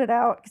then put it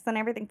out because then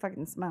everything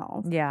fucking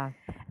smells. Yeah.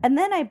 And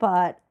then I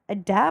bought a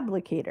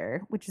Dablicator,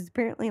 which is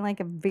apparently like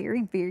a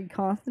very, very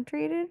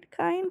concentrated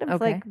kind of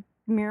Okay. like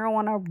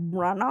marijuana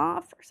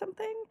runoff or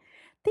something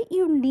that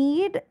you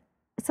need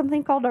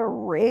something called a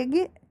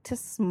rig to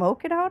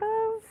smoke it out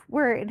of,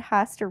 where it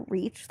has to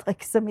reach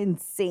like some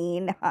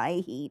insane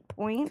high heat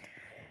point.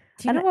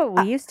 Do you And know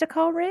what we used to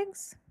call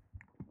rigs?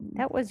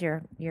 That was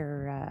your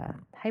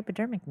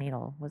hypodermic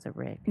needle was a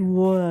rig.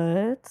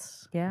 What?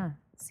 Yeah.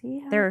 See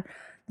how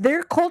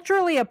They're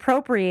culturally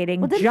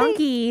appropriating Well, didn't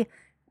junky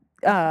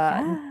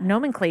Yeah.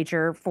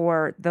 nomenclature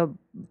for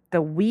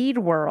the weed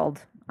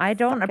world. I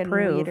don't fucking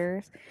approve.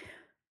 weeders.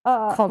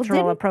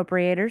 Cultural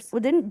appropriators. Well,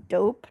 didn't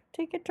dope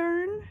take a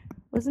turn?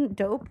 Wasn't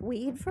dope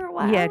weed for a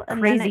while? Yeah,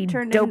 And then it crazy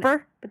turned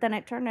doper. but then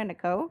it turned into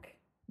coke.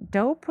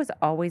 Dope was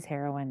always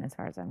heroin, as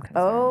far as I'm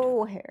concerned.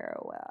 Oh,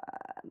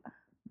 heroin.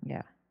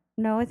 Yeah.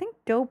 No, I think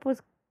dope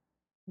was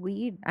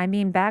weed. I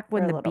mean, back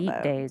when For a the little beat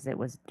bit. days, it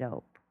was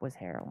dope, was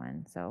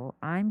heroin. So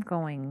I'm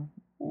going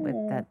with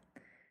Mm. that.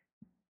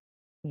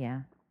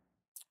 Yeah,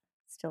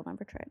 Still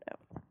never tried it.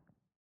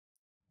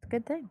 it's a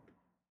good thing.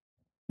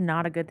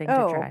 Not a good thing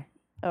Oh. to try.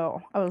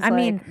 Oh, I was I like,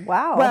 mean,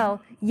 wow.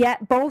 Well, yeah,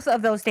 both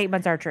of those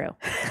statements are true.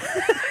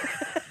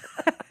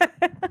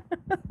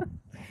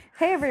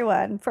 Hey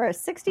everyone, for our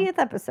 60th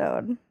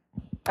episode,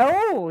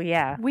 Oh,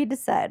 yeah. we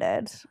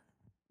decided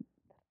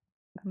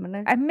I'm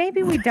gonna.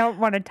 Maybe we don't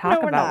want to talk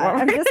No, we're about not.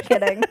 what I'm we're just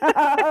kidding.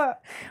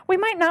 We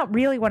might not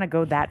really want to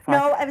go that far.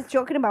 No, I was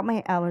joking about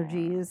my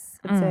allergies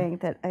and Mm. saying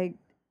that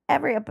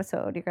every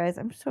episode, you guys,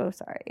 I'm so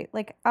sorry.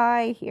 Like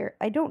I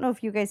don't know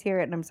if you guys hear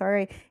it, and I'm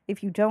sorry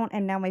if you don't.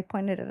 And now I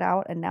pointed it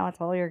out, and now it's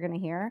all you're gonna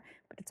hear.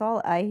 But it's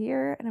all I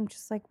hear, and I'm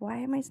just like, why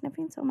am I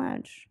sniffing so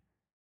much?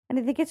 And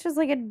I think it's just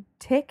like a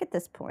tick at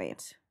this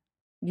point.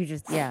 You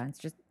just, yeah, it's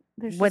just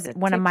There's when just a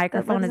tick that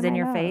microphone lives is in my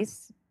your nose.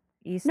 face,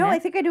 you No, I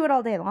sniff? think I do it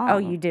all day long. Oh,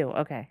 you do.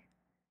 Okay.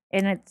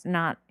 And it's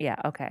not, yeah,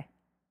 okay.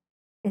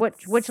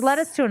 Which led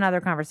us to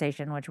another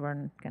conversation, which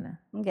we're gonna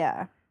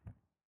Yeah.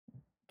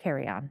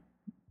 carry on.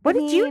 What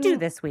did you do mean-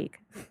 this week?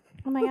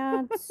 Oh my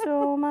God,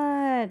 so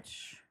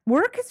much.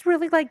 Work has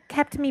really like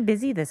kept me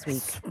busy this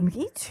week.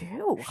 Me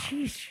too.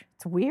 Sheesh.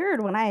 It's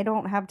weird when I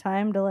don't have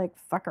time to like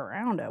fuck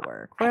around at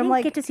work. I Where I'm didn't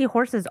like, get to see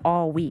horses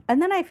all week.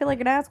 and then I feel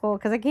like an asshole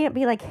because I can't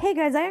be like, hey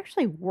guys, I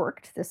actually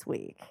worked this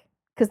week.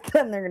 Because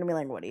then they're going to be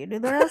like, what do you do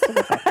the rest of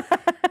the time?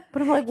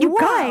 But I'm like, You wow,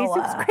 guys, it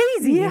was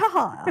crazy. Yeah.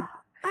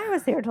 I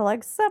was here till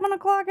like 7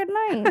 o'clock at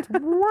night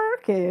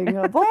working,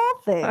 of all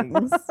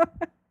things.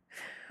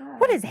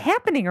 What is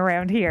happening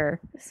around here?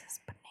 This is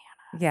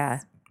bananas. Yeah.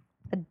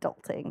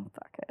 Adulting.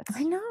 Fuck it.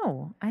 I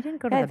know. I didn't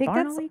go to Yeah, the I think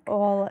barn that's all week.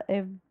 all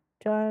I've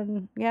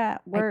done. Yeah,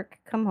 work,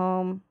 come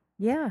home.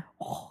 Yeah.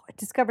 Oh, I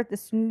discovered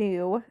this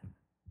new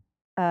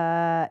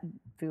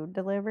food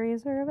delivery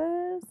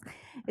service.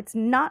 It's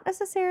not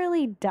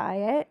necessarily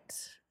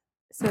diet.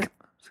 So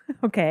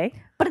Okay.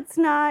 but it's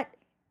not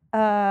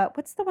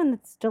what's the one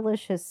that's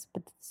delicious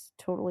but it's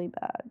totally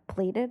bad?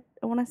 Plated,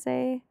 I want to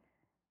say.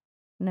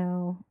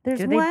 No. There's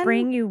Do one they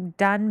bring you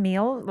done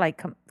meals,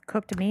 like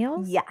cooked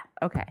meals? Yeah.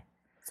 Okay.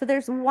 So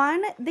there's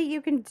one that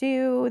you can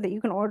do that you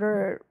can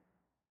order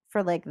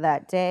for like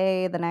that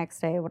day, the next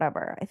day,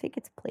 whatever. I think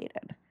it's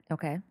plated.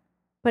 Okay.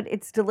 But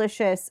it's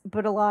delicious.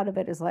 But a lot of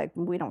it is like,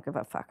 we don't give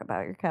a fuck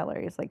about your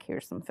calories. Like,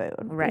 here's some food,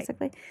 Right.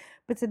 basically.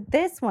 But so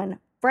this one,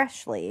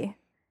 Freshly,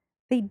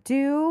 they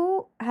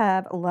do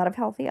have a lot of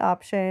healthy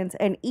options.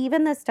 And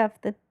even the stuff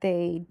that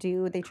they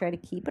do, they try to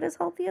keep it as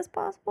healthy as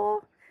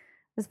possible.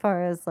 As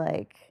far as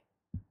like,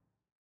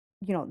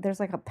 you know, there's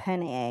like a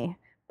penne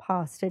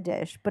pasta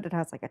dish, but it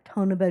has like a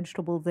ton of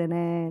vegetables in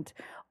it.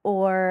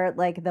 Or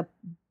like the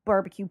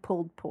barbecue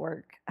pulled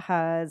pork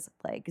has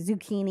like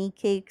zucchini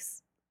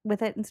cakes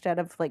with it instead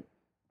of like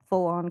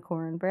full on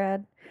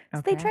cornbread.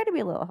 So they Okay. try to be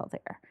a little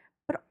healthier.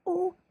 But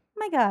oh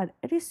my God,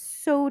 it is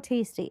so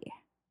tasty.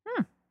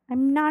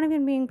 I'm not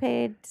even being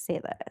paid to say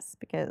this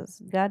because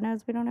God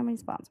knows we don't have any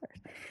sponsors.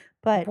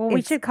 But Well, we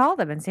it's- should call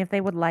them and see if they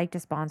would like to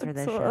sponsor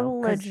this it's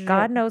show. 'Cause legit.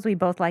 God knows we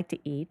both like to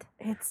eat.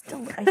 It's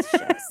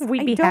delicious.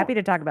 We'd I be don't- happy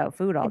to talk about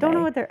food all I don't day.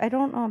 know what I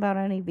don't know about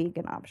any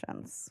vegan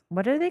options.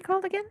 What are they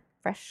called again?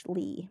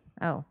 Freshly.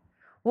 Oh.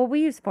 Well,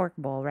 we use Fork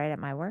Bowl right at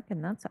my work,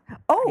 and that's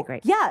Oh,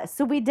 great. yeah.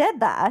 So we did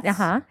that.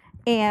 uh-huh.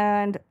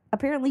 And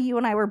apparently you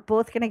and I were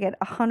both going to get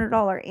a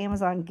 $100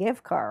 Amazon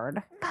gift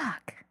card.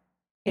 Fuck.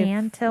 if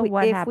And till we,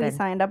 what if happened? we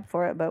signed up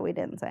for it, but we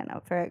didn't sign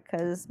up for it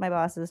because my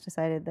bosses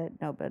decided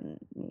that nobody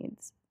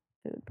needs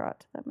food brought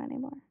to them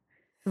anymore.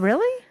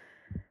 Really?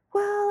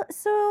 Well,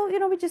 so, you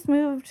know, we just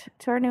moved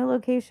to our new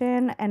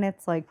location and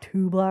it's like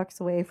 2 blocks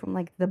away from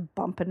like the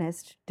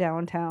bumpinest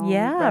downtown.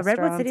 Yeah, Redwood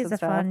restaurants City is and a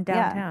stuff. fun Yeah.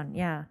 downtown.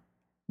 Yeah.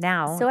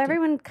 Now. So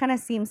everyone kind of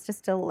seems to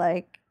still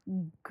like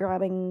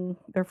grabbing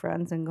their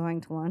friends and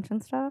going to lunch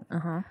and stuff.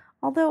 Uh-huh.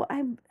 Although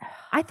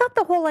I thought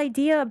the whole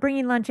idea of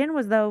bringing lunch in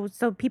was though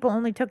so people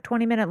only took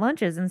 20-minute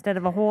lunches instead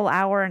of a whole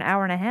hour, an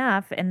hour and a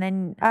half, and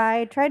then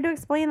I tried to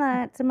explain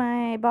that to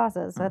my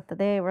bosses, Oh. but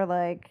they were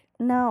like,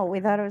 no, we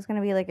thought it was going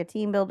to be like a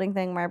team building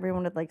thing where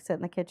everyone would like sit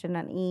in the kitchen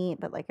and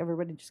eat, but like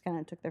everybody just kind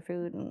of took their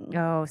food and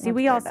oh, see, went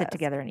we to all their sit desk.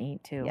 together and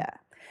eat too. Yeah.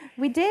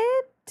 We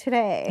did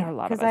today A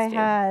lot of because I us do.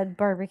 had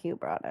barbecue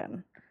brought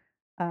in.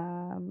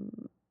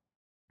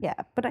 Yeah,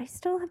 but I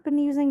still have been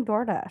using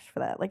DoorDash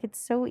for that. Like it's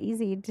so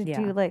easy to Yeah.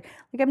 do like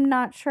I'm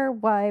not sure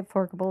why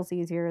Forkable's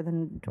easier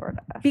than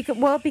DoorDash.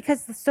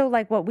 Because so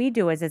like what we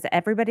do is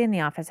everybody in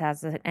the office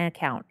has an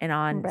account, and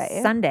on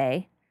Right.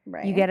 Sunday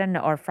right. you get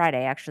or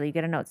Friday actually you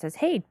get a note that says,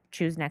 "Hey,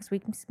 choose next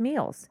week's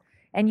meals,"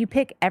 and you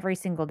pick every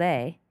single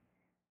day,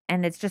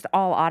 and it's just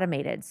all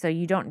automated. So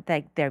you don't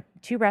like there are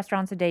 2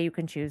 restaurants a day you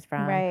can choose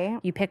from. right.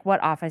 You pick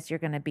what office you're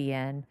going to be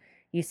in.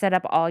 You set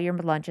up all your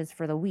lunches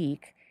for the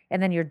week,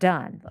 and then you're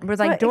done. Whereas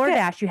like So if it-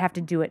 DoorDash, you have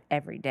to do it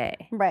every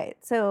day. Right.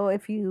 So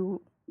if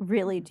you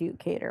really do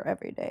cater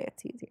every day,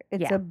 it's easier.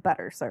 It's Yeah. a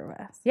better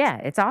service. Yeah,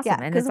 it's awesome,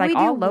 Yeah, and 'cause it's like we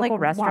all do, local like,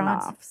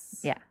 restaurants.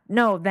 one-offs. Yeah.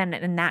 No, then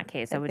in that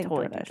case, I would think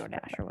totally do DoorDash is DoorDash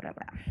better, or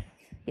whatever. yeah.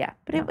 Yeah.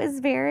 But it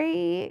was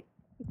very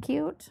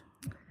cute.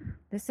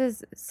 This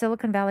is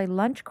Silicon Valley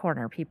Lunch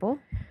Corner, people.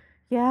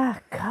 Yeah.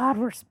 God,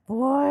 we're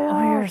spoiled.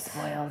 Oh, you're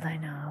spoiled. I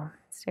know.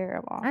 It's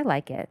terrible. I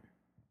like it.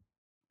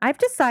 I've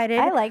decided.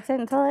 I liked it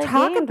until I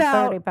talk gained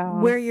 30 about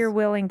pounds. where you're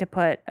willing to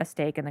put a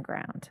stake in the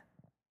ground.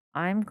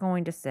 I'm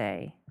going to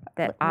say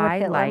that What I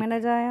hill like I'm gonna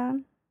die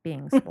on?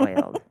 being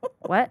spoiled.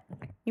 What?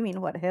 You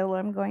mean what hill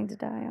I'm going to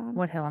die on?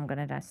 What hill I'm going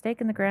to die? Stake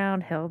in the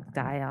ground, hill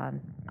die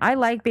on. I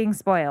like being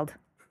spoiled,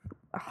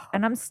 Ugh.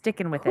 and I'm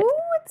sticking with Who it.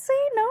 would say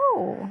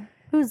no?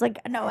 Who's like,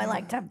 no, I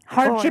like to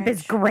Hardship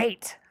is orange."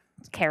 great.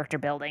 It's character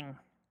building.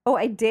 Oh,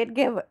 I did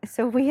give.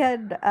 So we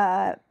had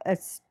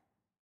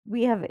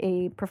we have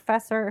a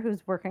professor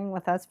who's working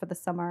with us for the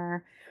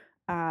summer.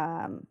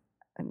 I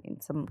mean,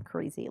 some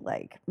crazy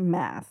like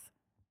math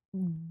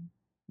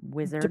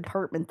Wizard.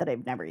 department that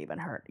I've never even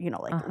heard. You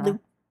know, like Uh-huh.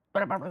 Luke,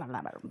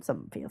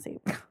 some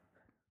fancy.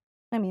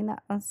 I mean,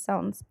 that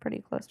sounds pretty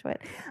close to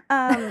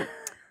it.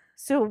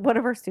 So one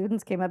of our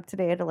students came up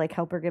today to like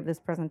help her give this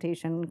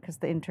presentation because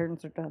the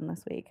interns are done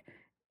this week.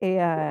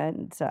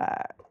 And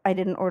I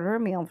didn't order a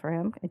meal for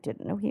him. I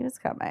didn't know he was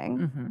coming.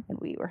 Mm-hmm. And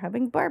we were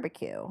having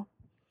barbecue.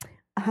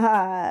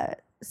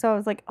 so I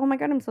was like, oh my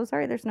God, I'm so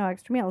sorry. There's no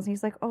extra meals. And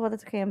he's like, oh,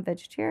 that's okay. I'm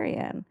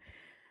vegetarian.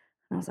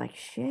 And I was like,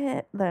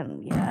 shit.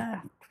 Then,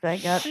 yeah, I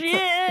got shit.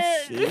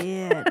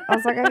 I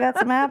was like, I got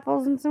some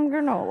apples and some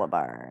granola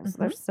bars.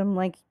 There's some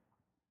like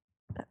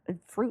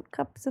fruit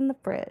cups in the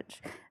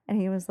fridge. And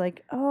he was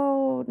like,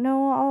 oh,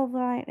 no, all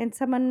right. And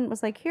someone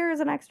was like, here's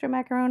an extra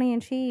macaroni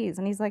and cheese.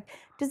 And he's like,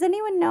 does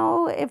anyone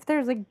know if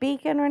there's like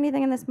bacon or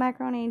anything in this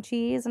macaroni and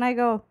cheese? And I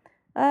go,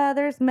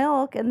 there's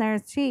milk and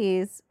there's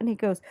cheese. And he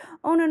goes,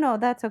 oh, no,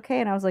 that's okay.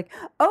 And I was like,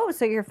 oh,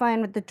 so you're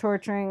fine with the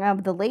torturing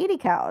of the lady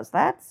cows.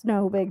 That's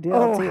no big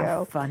deal to how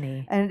you.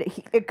 funny. And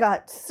it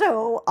got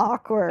so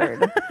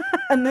awkward.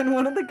 And then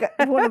one of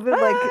the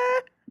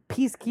like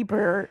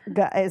peacekeeper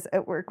guys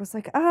at work was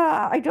like,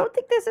 I don't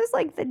think this is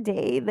like the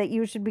day that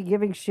you should be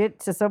giving shit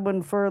to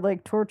someone for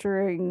like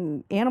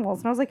torturing animals.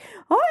 And I was like,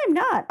 oh, I'm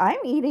not. I'm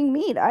eating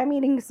meat. I'm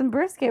eating some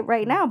brisket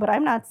right now, but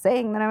I'm not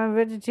saying that I'm a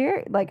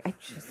vegetarian. Like,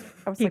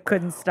 I was You like,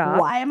 couldn't stop.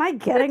 why am I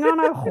getting on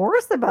a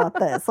horse about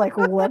this? Like,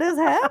 what is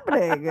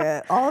happening?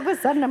 All of a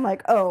sudden, I'm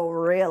like, oh,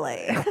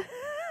 really?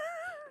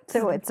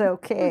 So it's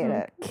okay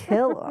to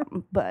kill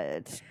them,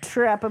 but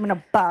trap them in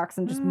a box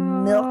and just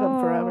milk them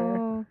forever.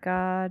 Oh,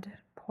 God.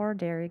 Poor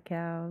dairy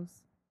cows.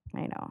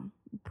 I know.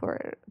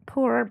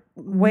 Poor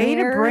Way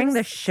to bring the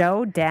mares.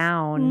 show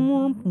down.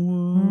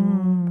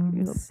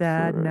 You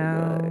Sad poor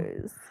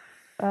note. guys.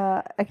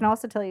 I can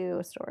also tell you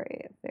a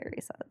story, a very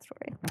sad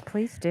story.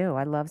 Please do.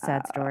 I love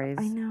sad stories.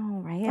 I know,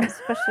 right?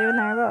 Especially when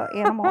they're about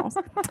animals.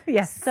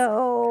 Yes.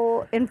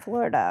 So in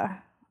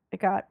Florida, it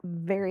got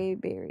very,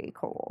 very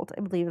cold.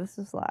 I believe this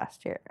was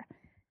last year.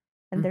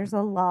 And there's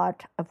a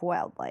lot of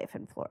wildlife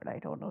in Florida. I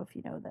don't know if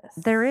you know this.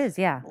 There is,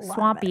 yeah. A lot of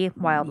Swampy it.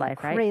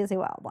 wildlife, right? Crazy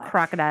wildlife.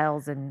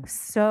 Crocodiles and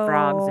So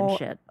frogs and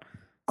shit.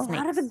 a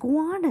lot of Snakes.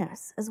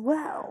 iguanas as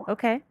well.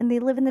 Okay. And they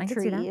live in the I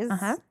can see that. trees.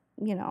 Uh-huh.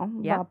 You know,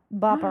 Yep.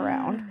 bop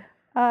around.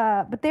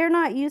 But they're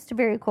not used to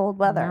very cold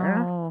weather.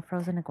 No,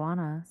 frozen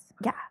iguanas.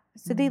 Yeah.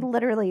 So they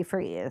literally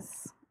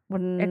freeze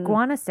when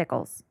Iguana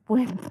sickles.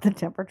 when the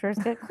temperatures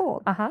get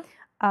cold. Uh-huh.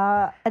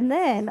 And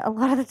then a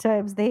lot of the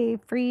times they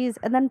freeze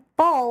and then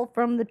fall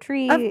from the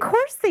tree. Of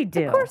course they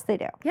do. Of course they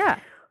do. Yeah.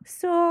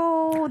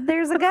 So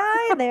there's a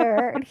guy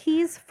there, and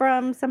he's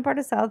from some part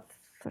of South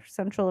or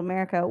Central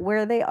America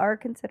where they are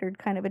considered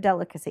kind of a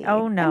delicacy.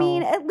 Oh, I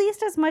mean, no. at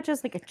least as much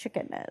as like a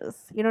chicken is.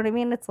 You know what I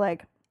mean? It's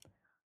like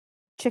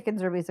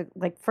chickens are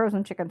like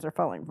frozen chickens are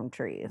falling from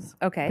trees.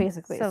 Okay.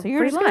 Basically. So you're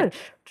free just gonna lunch.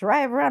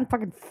 drive around,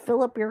 fucking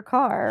fill up your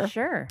car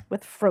Sure.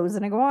 with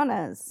frozen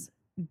iguanas.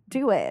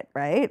 Do it,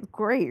 right?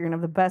 Great. You're going to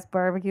have the best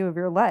barbecue of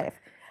your life.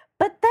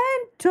 But then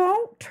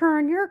don't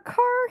turn your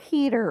car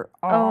heater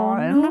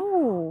on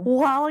no.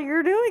 while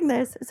you're doing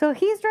this. So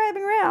he's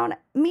driving around.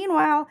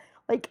 Meanwhile,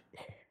 like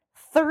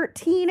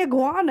 13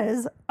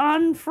 iguanas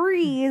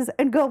unfreeze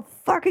and go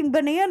fucking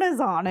bananas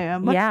on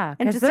him. Yeah,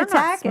 And because just they're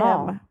attack not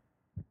small. him.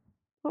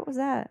 What was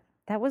that?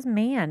 That was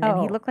man, and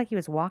he Oh. looked like he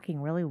was walking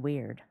really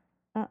weird.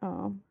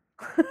 Uh-oh.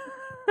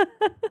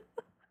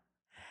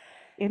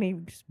 And he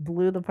just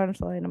blew the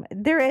punchline.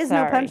 There is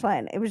Sorry. no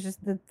punchline. It was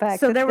just the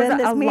fact So that there was then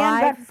this a man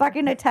got live-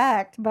 fucking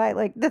attacked by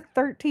like the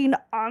 13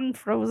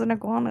 unfrozen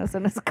iguanas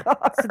in his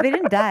car. So they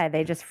didn't die;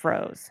 they just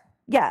froze.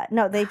 Yeah,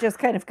 no, they just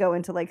kind of go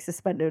into like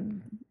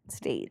suspended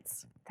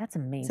states. That's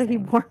amazing. So he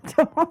warmed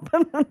him up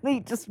and then they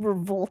just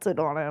revolted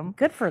on him.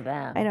 Good for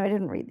them. I know I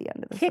didn't read the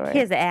end of the Kick story.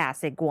 his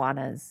ass,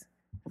 iguanas.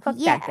 Fuck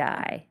Yeah. that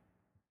guy.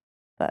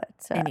 But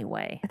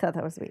Anyway, I thought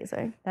that was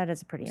amazing. that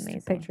is pretty Just to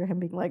amazing. picture him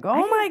being like,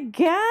 "Oh my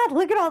god,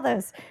 look at all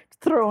this!"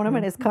 Throwing him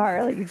in his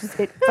car like you just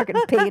hit fucking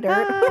pay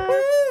dirt.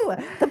 Woo-hoo!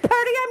 The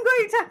party I'm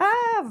going to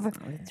have.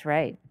 That's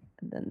right.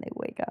 And then they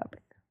wake up.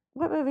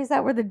 What movie is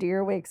that where the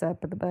deer wakes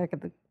up at the back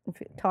of the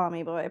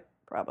Tommy Boy?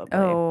 Probably.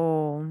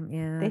 Oh,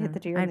 yeah. They hit the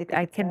deer and they think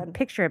I it's can dead.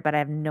 picture it, but I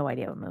have no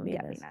idea what movie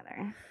Yeah, it me is.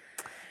 neither.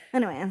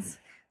 Anyways,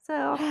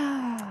 so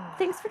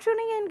thanks for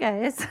tuning in,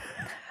 guys.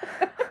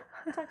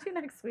 Talk to you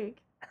next week.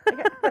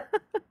 Okay.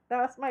 That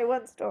was my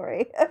one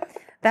story.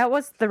 That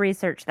was the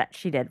research that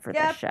she did for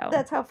Yep, this show.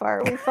 that's how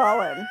far we've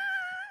fallen.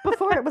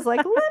 Before it was like,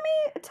 let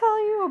me tell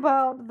you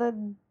about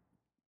the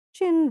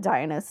Jin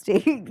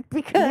Dynasty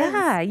because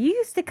Yeah, you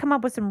used to come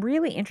up with some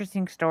really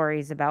interesting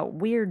stories about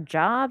weird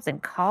jobs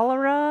and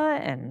cholera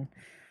and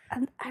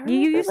and I You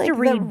remember, used to like, the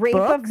read Rape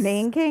of books?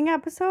 Nanking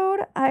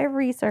episode. I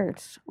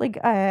researched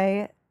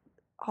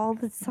all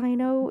the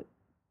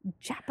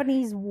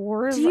Sino-Japanese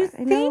wars. Do you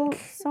I know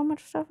think, so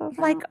much stuff about?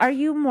 like, are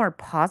you more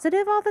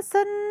positive all of a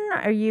sudden?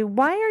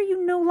 Why are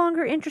you no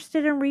longer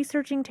interested in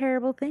researching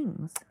terrible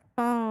things?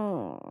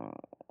 Oh.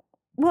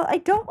 Well, I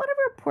don't want to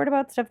report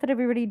about stuff that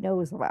everybody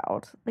knows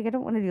about. Like, I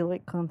don't want to do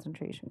like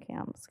concentration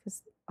camps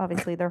because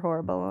obviously they're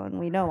horrible and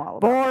we know all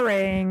about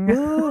Boring.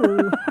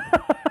 Ooh.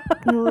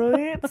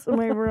 Right? Am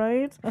I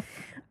right?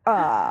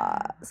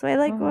 So I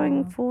like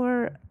going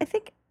for, I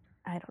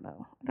don't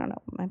know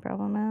what my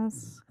problem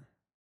is.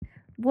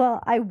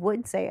 Well, I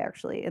would say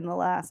actually in the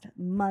last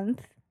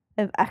month,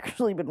 I've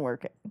actually been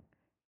working.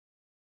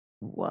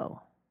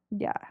 Whoa.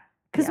 Yeah.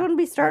 Because Yeah, when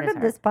we hard.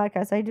 started this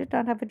podcast, I did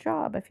not have a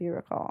job, if you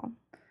recall.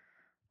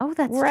 Oh,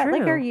 that's We're true. at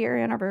like our year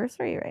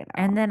anniversary right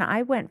now. And then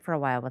I went for a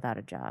while without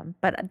a job.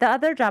 But the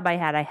other job I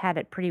had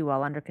it pretty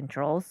well under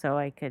control, so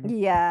I could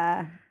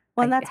yeah.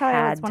 Well, and I that's how I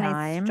was had when I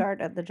time.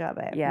 started the job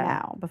I have Yeah.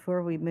 now,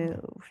 before we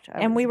moved. I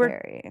And was we were-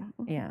 very...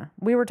 Yeah.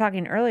 We were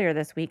talking earlier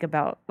this week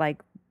about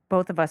like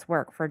both of us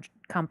work for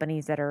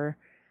companies that are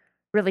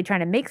really trying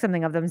to make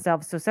something of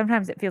themselves. So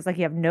sometimes it feels like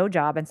you have no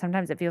job and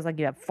sometimes it feels like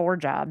you have 4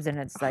 jobs and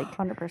it's like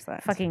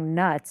 100%. fucking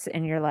nuts.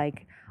 And you're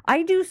like,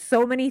 I do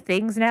so many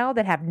things now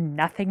that have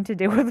nothing to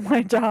do with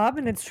my job.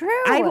 And it's true.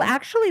 I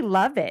actually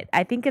love it.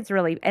 I think it's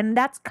really, and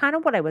that's kind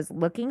of what I was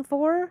looking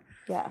for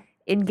Yeah.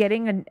 in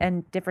getting a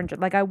different,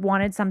 like I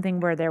wanted something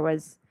where there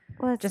was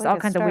Well, it's just like all a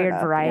kinds of weird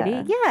startup, variety.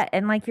 yeah. Yeah.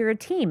 And like you're a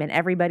team and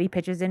everybody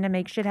pitches in to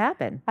make shit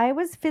happen. I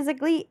was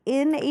physically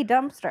in a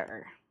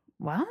dumpster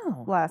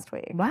Wow. last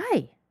week,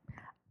 Why?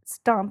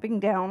 stomping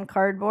down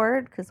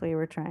cardboard because we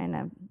were trying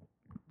to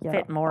get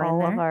Fit more in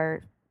all of there?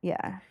 our...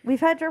 Yeah. We've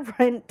had to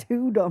rent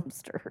 2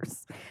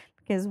 dumpsters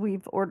because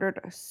we've ordered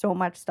so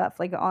much stuff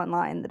like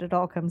online that it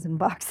all comes in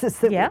boxes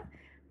that Yeah.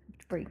 we have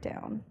to break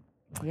down.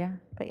 Yeah.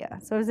 But yeah,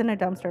 so I was in a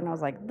dumpster and I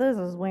was like, this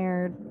is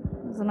weird.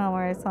 This is not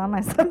where I saw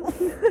myself.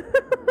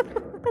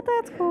 But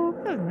that's cool.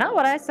 That's not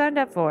what I signed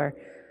up for.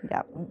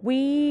 Yeah.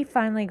 We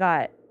finally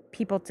got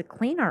people to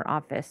clean our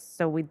office,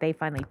 so they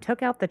finally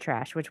took out the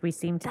trash, which we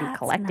seemed to be That's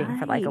collecting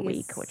for like a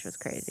week, which was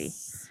crazy.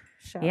 nice.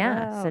 Shout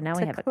Yeah, so out now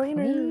we to have a clean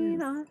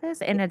cleaners.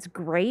 office, and it's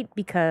great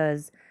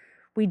because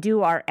we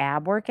do our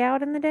ab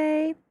workout in the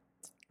day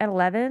at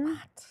 11.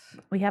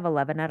 We have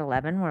 11 at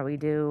 11 where we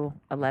do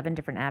 11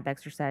 different ab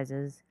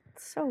exercises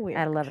So weird.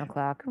 at 11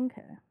 o'clock,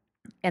 Okay.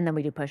 and then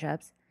we do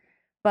push-ups.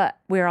 But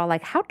we're all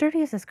like, how dirty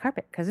is this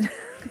carpet? Because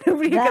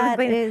nobody comes That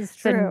clean it. is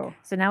So- true.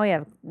 So now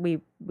we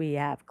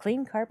have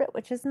clean carpet,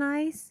 which is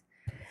nice.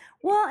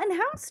 Well, and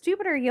how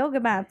stupid are yoga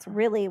mats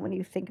really when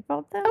you think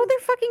about them? Oh, they're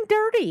fucking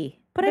dirty.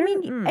 but I They're-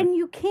 mean, and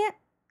you can't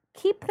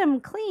keep them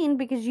clean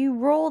because you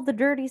roll the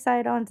dirty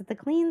side onto the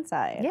clean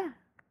side. yeah,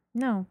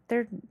 no,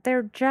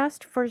 they're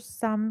just for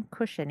some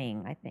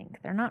cushioning. I think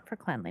they're not for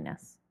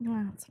cleanliness.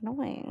 That's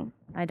annoying.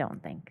 I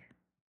don't think.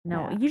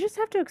 No, Yeah. you just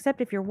have to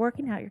accept if you're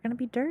working out, you're going to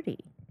be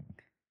dirty,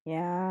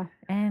 Yeah.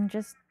 and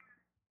just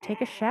take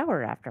a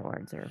shower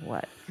afterwards or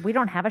what. We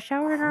don't have a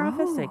shower in our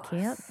office, so I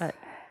can't. Gross. But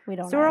We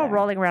don't. so we're all either.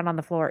 rolling around on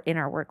the floor in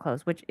our work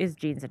clothes, which is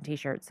jeans and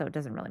t-shirts, so it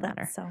doesn't really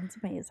matter. That sounds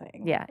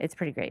amazing. Yeah, it's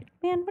pretty great.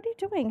 Man, what are you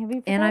doing? Have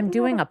you? And I'm forgotten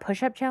doing how a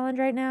push-up challenge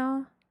right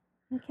now.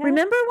 to- Okay.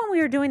 Remember when we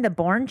were doing the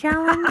Born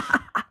challenge?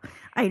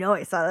 I know.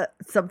 I saw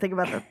something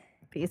about the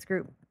Peace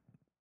Group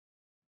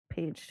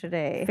page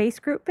today. Face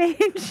group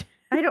page?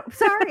 I don't.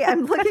 Sorry,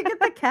 I'm looking at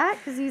the cat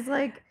because he's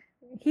like,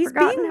 He's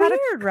being Forgotten how to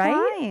weird,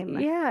 right? climb.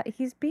 Yeah,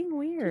 he's being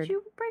weird. did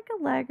you break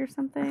a leg or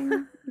something?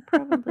 You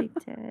probably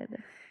did.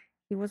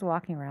 He was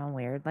walking around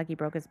weird, like he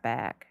broke his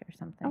back or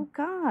something. Oh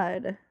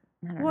God.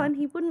 I don't Well, know. and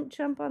he wouldn't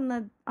jump on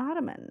the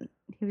ottoman.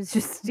 He was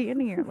just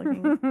standing here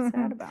looking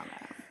sad about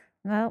it.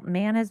 Well,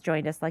 man has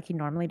joined us like he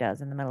normally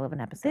does in the middle of an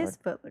episode. This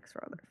foot looks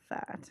rather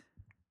fat.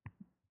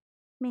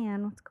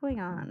 Man, what's going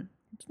on?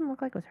 It didn't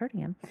look like it was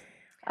hurting him.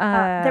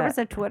 There was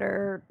a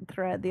Twitter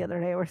thread the other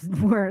day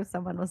where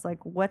someone was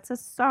like, "What's a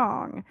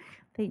song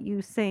that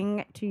you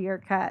sing to your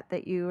cat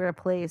that you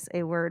replace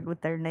a word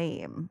with their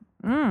name?"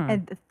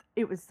 And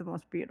it was the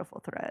most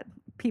beautiful thread.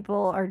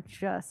 People are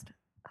just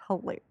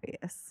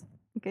hilarious.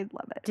 Like, I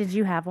love it. Did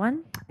you have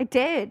one? I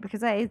did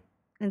because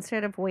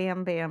instead of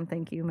wham bam,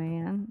 thank you,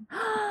 man.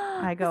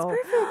 I go,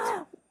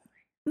 perfect.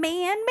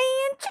 Man,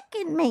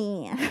 chicken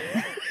man.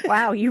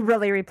 Wow, you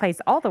really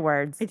replaced all the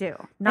words. I do.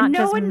 Not And no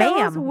just one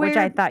knows ma'am, which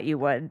I where- thought you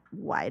would.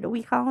 Why do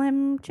we call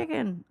him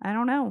chicken? I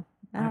don't know.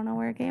 I don't know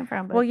where it came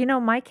from. But Well, you know,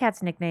 my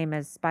cat's nickname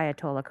is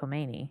Spayatola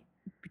Khomeini.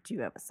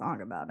 you have a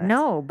song about it.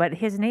 No, but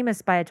his name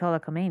is Spayatola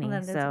Khomeini,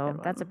 that is a so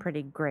good that's a one.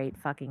 pretty great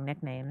fucking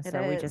nickname. It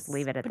So we just is.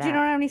 leave it at But that. you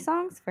don't have any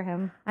songs for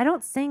him. I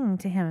don't sing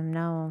to him,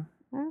 no.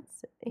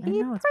 That's I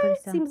he know, it's probably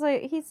pretty sad.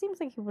 seems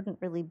like he wouldn't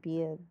really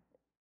be a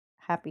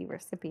happy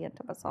recipient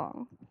of a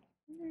song.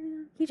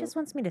 He just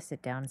wants me to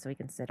sit down so he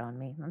can sit on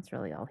me. That's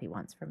really all he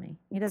wants from me.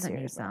 He doesn't need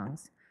Seriously.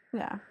 songs.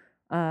 Yeah.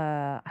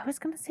 I was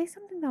gonna say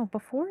something though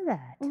before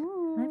that.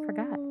 I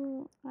forgot.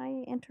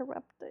 I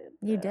interrupted.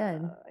 You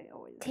did. I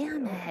always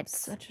Damn do. it. I'm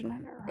Such an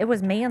interrupter. It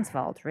was man's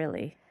fault,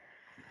 really.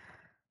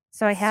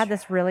 So I had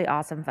this really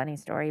awesome, funny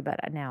story, but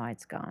now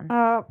it's gone.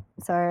 Oh,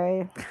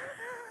 sorry.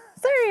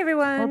 Sorry,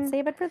 everyone. We'll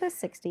save it for the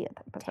 60th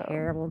episode.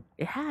 Terrible.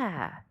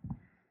 Yeah.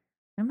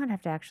 I might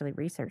have to actually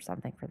research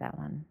something for that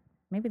one.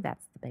 Maybe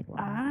that's the big one.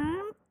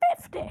 I'm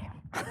 50.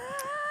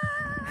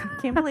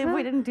 Can't believe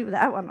we didn't do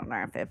that one on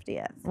our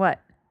 50th.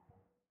 What?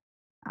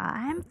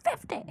 I'm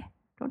 50.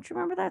 Don't you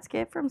remember that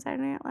skit from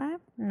Saturday Night Live?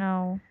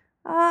 No.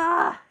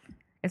 Ah,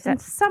 Is can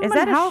that someone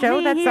a help show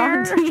me that's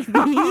on here?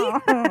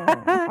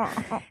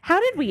 TV? How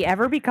did we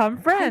ever become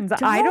friends?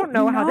 I don't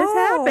know how this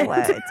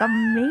happened. It's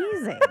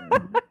amazing.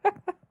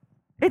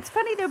 It's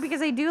funny though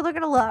because I do look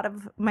at a lot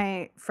of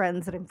my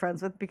friends that I'm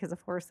friends with because of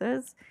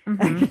horses.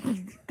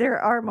 Mhm. There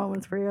are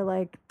moments where you're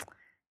like,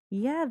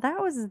 yeah,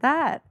 that was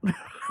that.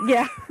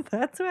 Yeah.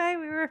 That's why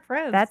we were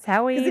friends. That's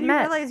how we Because then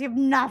met. you realize you have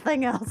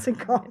nothing else in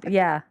common.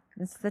 Yeah,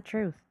 it's the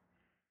truth.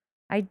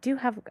 I do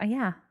have,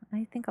 I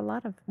think a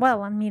lot of,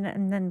 well, I mean,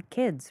 and then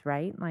kids,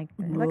 right? Like,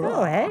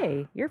 oh,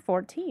 hey, you're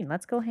 14.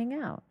 Let's go hang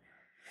out.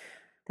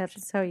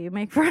 That's how you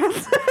make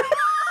friends.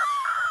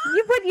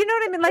 You know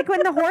what I mean? Like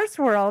in the horse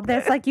world,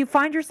 there's like you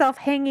find yourself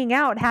hanging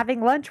out,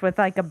 having lunch with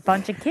like a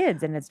bunch of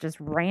kids, and it's just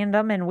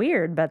random and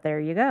weird, but there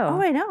you go. Oh,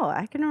 I know.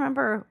 I can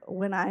remember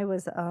when I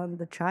was on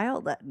the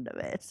child end of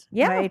it.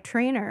 Yeah. My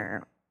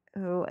trainer,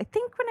 who I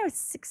think when I was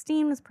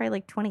 16 was probably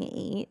like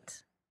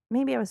 28.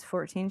 Maybe I was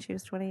 14, she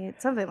was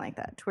 28, something like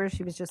that, to where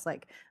she was just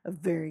like a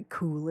very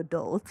cool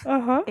adult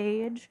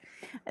age.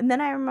 And then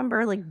I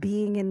remember like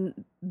being in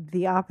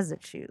the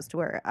opposite shoes, to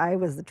where I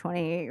was the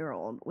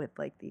 28-year-old with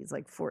like these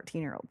like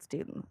 14-year-old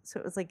students. So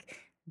it was like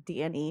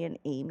Danny and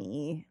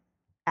Amy,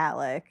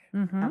 Alec,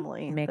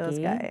 Emily, Mickey, those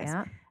guys.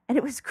 Yeah. And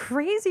it was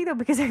crazy though,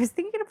 because I was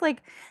thinking of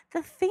like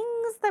the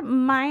things that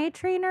my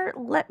trainer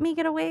let me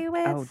get away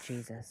with. Oh,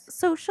 Jesus.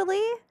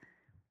 Socially.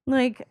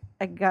 Like,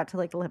 I got to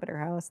like live at her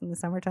house in the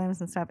summer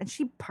times and stuff, and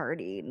she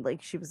partied.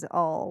 Like, she was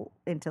all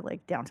into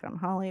like downtown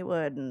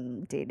Hollywood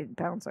and dated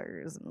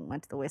bouncers and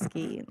went to the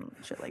whiskey and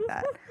shit like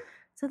that.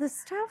 So the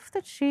stuff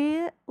that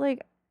she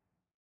like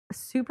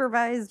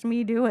supervised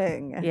me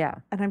doing. Yeah.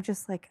 And I'm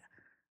just like,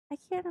 I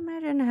can't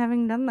imagine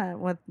having done that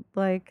with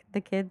like the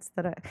kids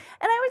that I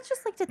would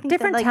just like to think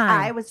Different that like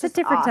time. I was It's a just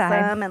different awesome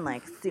time. and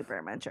like super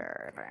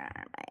mature for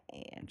my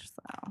age.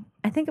 So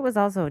I think it was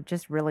also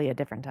just really a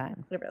different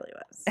time. it really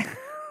was.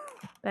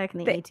 Back in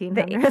the The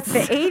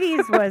 1800s.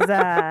 80s was,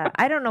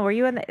 I don't know,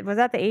 was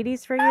that the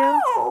 80s for you? No!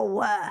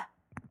 What?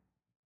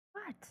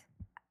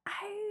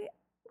 I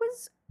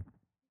was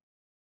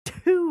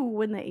 2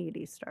 when the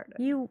 80s started.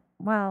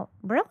 Well,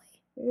 really?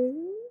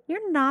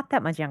 You're not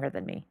that much younger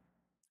than me.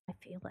 I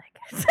feel like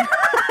it.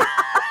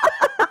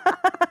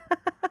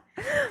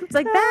 It's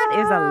like, that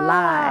is a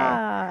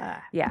lie.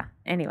 Yeah,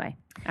 anyway.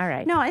 All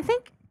right. No, I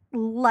think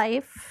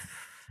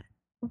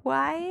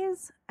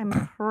life-wise, I'm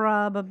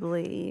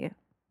probably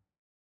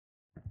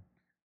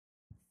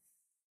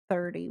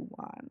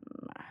 31.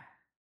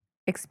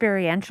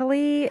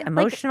 Experientially, Like,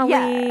 emotionally,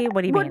 yeah.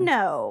 what do you Well, mean?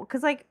 no,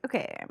 because like,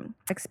 okay.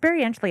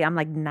 Experientially, I'm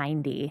like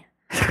 90.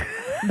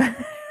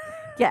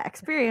 Yeah,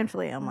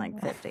 experientially, I'm like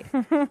 50.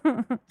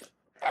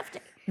 50.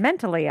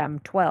 Mentally, I'm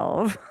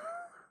 12.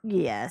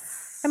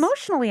 Yes.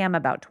 Emotionally, I'm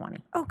about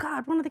 20. Oh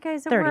God, one of the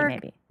guys at 30 work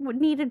maybe.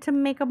 needed to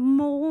make a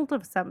mold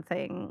of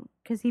something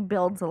because he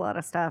builds a lot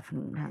of stuff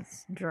and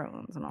has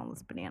drones and all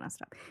this banana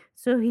stuff.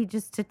 So he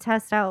just, to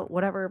test out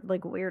whatever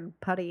like weird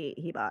putty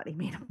he bought, he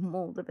made a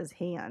mold of his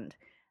hand.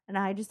 And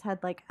I just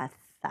had like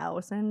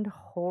 1,000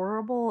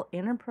 horrible,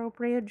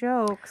 inappropriate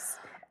jokes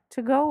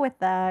to go with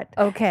that.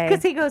 Okay.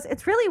 Because he goes,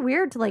 it's really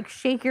weird to like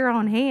shake your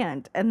own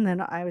hand. And then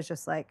I was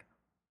just like,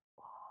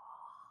 oh,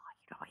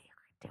 you know what you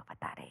could do with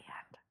that hand.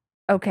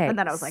 Okay. And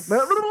then I was like,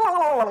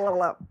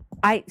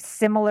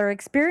 similar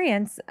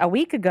experience a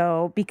week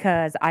ago,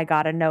 because I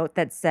got a note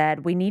that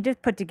said, we need to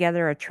put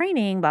together a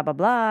training, blah, blah,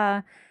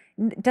 blah.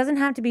 It doesn't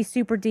have to be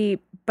super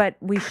deep, but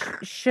we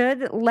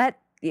should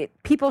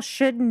people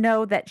should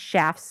know that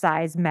shaft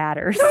size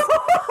matters.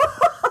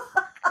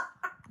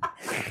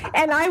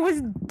 And I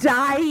was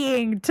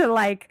dying to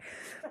like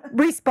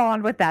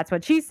respond with "that's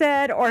what she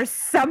said" or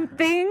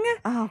something.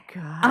 Oh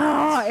God.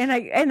 Oh, and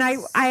I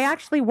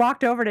actually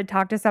walked over to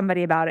talk to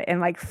somebody about it and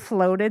like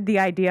floated the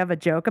idea of a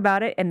joke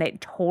about it, and they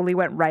totally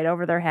went right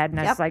over their head. And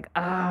I was like,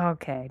 oh,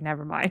 okay,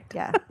 never mind.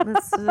 Yeah,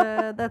 that's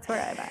where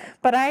I'm at.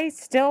 But I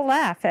still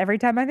laugh every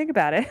time I think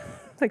about it.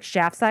 It's like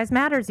shaft size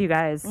matters, you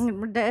guys.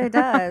 It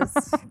does.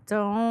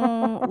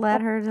 Don't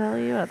let her tell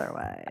you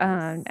otherwise.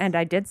 And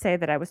I did say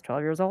that I was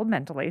 12 years old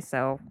mentally,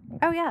 so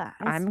oh yeah,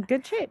 I'm in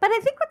good shape. But I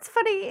think what's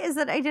funny is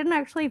that I didn't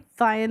actually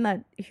find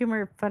that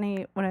humor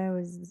funny when I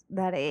was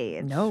that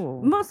age. No.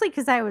 Mostly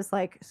because I was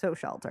like so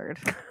sheltered.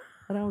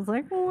 And I was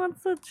like, well,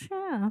 what's a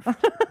shaft?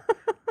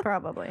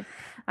 Probably.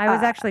 I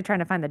was actually trying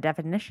to find the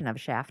definition of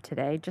shaft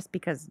today, just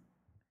because,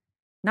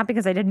 not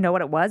because I didn't know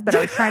what it was, but I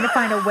was trying to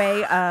find a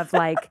way of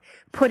like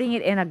putting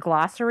it in a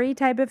glossary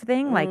type of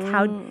thing, like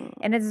how,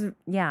 and it's,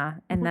 yeah.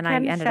 And What then I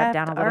kind of ended up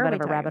down a shaft little are bit we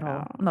of a talking rabbit hole.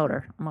 about?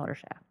 Motor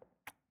shaft.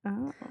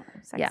 Oh,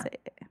 sexy. Yeah.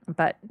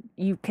 But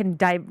you can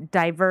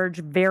diverge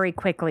very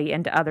quickly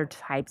into other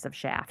types of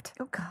shaft.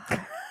 Oh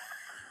God.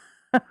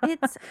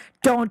 It's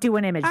Don't do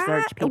an image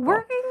search, people.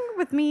 working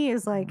with me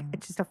is like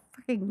it's just a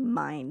fucking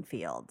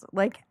minefield.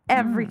 Like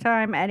every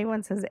time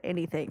anyone says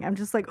anything, I'm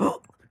just like,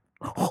 like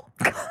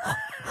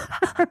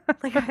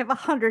I have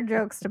 100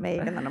 jokes to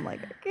make, and then I'm like,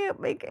 I can't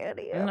make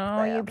any of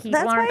No, them. you people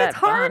That's why aren't it's that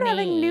hard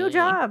having new funny.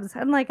 jobs.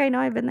 And like I know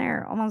I've been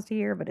there almost a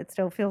year, but it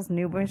still feels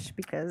newish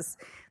because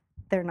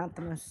they're not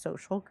the most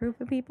social group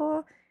of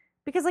people.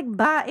 Because like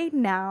by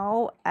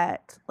now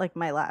at like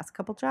my last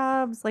couple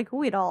jobs, like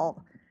we'd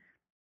all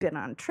been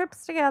on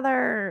trips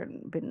together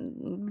and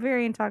been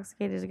very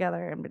intoxicated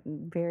together and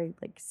been very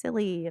like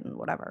silly and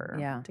whatever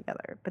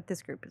together. But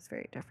this group is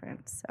very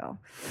different. So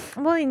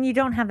Well, and you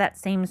don't have that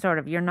same sort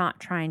of, you're not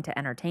trying to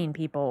entertain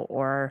people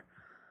or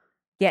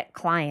get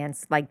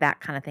clients, like that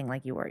kind of thing,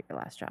 like you were at your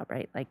last job,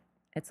 right? Like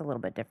it's a little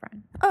bit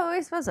different. Oh,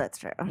 I suppose that's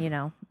true. You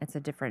know, it's a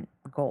different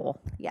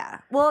goal. Yeah.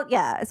 Well,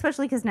 yeah,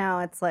 especially because now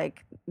it's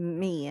like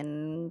me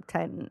and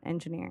 10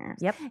 engineers.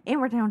 Yep.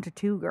 And we're down to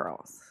 2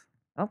 girls.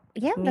 Oh,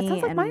 yeah, that Me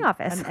sounds like my and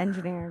office. An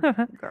engineer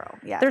girl.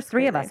 Yeah. There's it's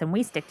 3 of crazy. us, and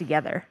we stick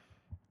together.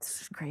 It's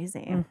just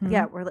crazy. Mhm.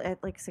 Yeah, we're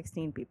at like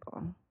 16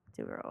 people,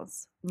 2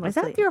 girls. Is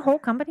that your whole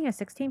company of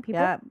 16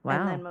 people? Yeah.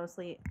 Wow. And then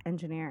mostly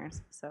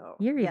engineers. So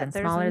You're yeah, even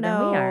there's smaller than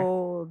we are.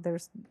 no-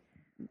 There's.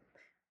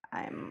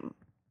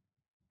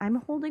 I'm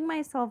holding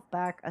myself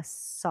back a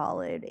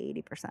solid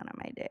 80% of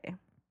my day.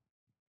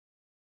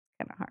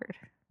 Kind of hard.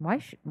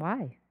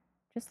 Why?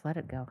 Just let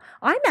it go.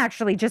 I'm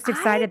actually just I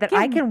excited that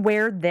I can- can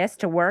wear this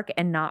to work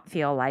and not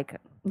feel like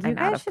You I'm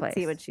out guys of should place.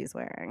 see what she's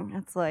wearing.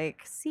 It's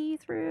like see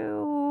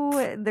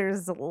through.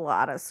 There's a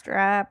lot of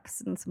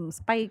straps and some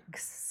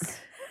spikes.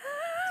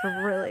 It's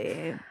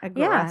really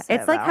aggressive. Yeah,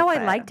 it's like how I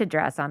outfit. like to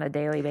dress on a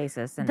daily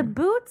basis. And The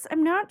boots,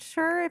 I'm not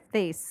sure if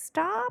they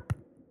stop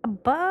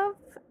above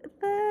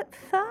the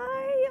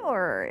thigh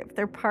or if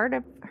they're part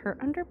of her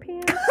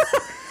underpants.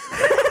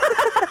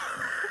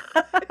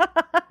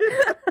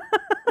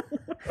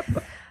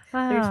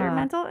 There's your Ah,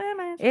 mental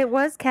image. it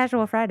was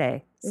Casual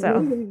Friday,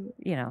 so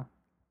you know.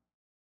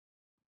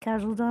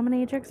 Casual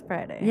Dominatrix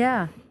Friday.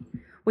 Yeah,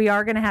 we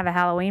are gonna have a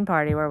Halloween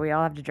party where we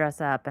all have to dress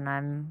up, and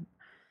I'm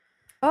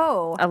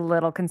Oh, a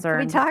little can we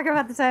concerned. talk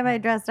about the time I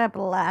dressed up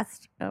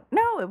last? Oh,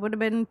 no, it would have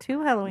been 2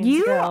 Halloweens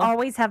You ago.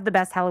 always have the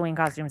best Halloween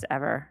costumes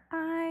ever.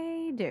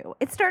 I do.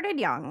 It started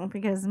young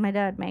because my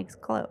dad makes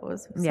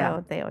clothes, so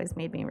Yeah. they always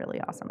made me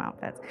really awesome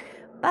outfits.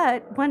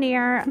 But one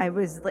year, it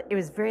was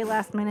very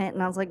last minute,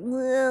 and I was like,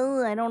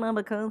 well, I don't have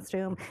a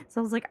costume, so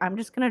I was like, I'm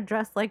just gonna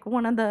dress like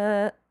one of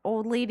the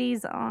old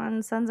ladies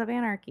on Sons of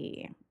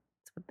Anarchy.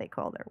 That's what they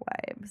call their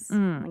wives.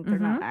 Like they're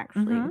not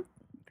actually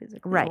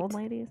physically Right. old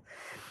ladies.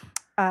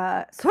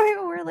 So I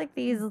wore like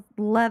these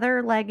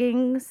leather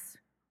leggings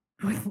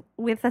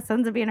with a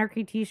Sons of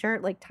Anarchy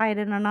t-shirt, like tied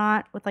in a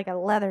knot with like a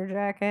leather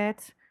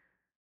jacket,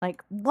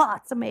 like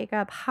lots of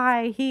makeup,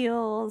 high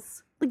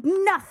heels, like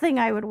nothing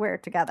I would wear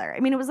together. I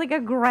mean, it was like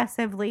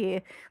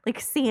aggressively like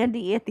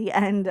Sandy at the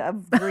end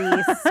of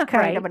Grease kind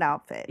Right. of an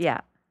outfit. Yeah.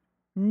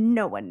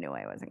 No one knew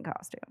I was in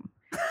costume.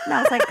 And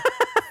I was like,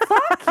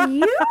 fuck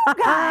you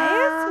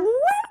guys. When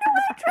do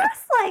I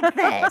dress like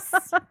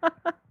this?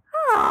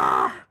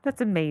 Ah.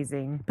 That's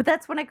amazing. But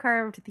that's when I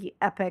carved the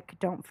epic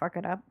 "Don't fuck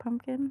it up"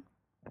 pumpkin,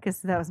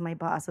 because that was my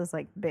boss's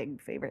like big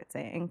favorite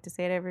saying to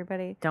say to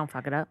everybody. Don't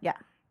fuck it up.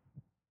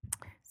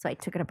 So I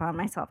took it upon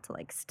myself to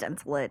like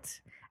stencil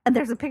it. And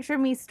there's a picture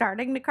of me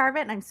starting to carve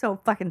it, and I'm so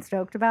fucking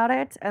stoked about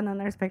it. And then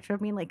there's a picture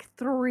of me like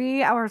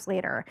 3 hours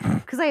later,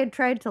 because I had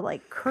tried to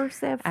like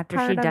cursive After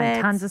part she'd of done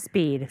it, tons of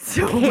speed,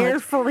 so much,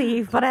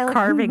 carefully but I looked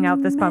carving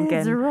out this pumpkin.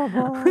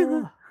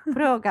 miserable.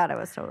 But oh god, it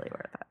was totally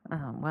worth it.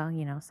 Oh, well,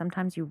 you know,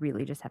 sometimes you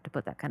really just have to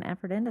put that kind of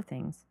effort into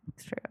things.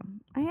 It's true.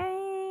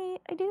 I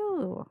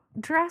do.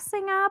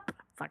 Dressing up,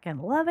 fucking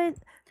love it.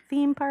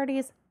 Theme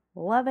parties,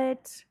 love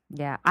it.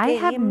 Yeah, I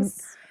have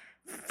Games.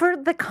 for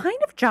the kind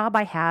of job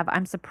I have,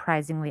 I'm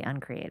surprisingly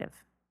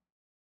uncreative.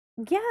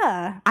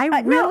 Yeah. I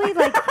no. really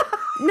like.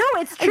 No,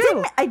 it's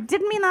true. I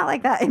didn't mean that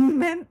like that. I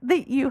meant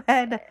that you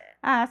had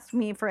asked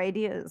me for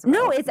ideas.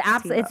 No, about it's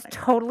absolutely, it's team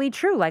totally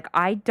true. Like,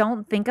 I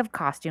don't think of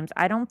costumes.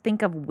 I don't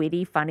think of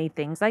witty, funny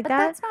things like But that.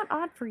 that's not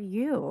odd for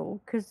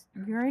you because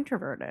you're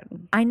introverted.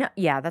 I know.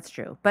 Yeah, that's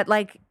true. But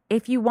like,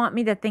 if you want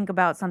me to think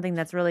about something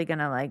that's really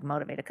gonna like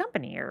motivate a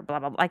company or blah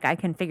blah blah, like I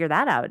can figure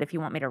that out. If you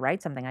want me to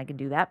write something, I can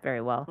do that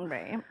very well.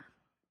 Right.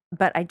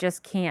 But I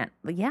just can't.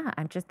 Yeah,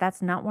 I'm just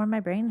that's not where my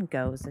brain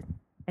goes.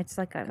 It's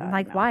like I'm God,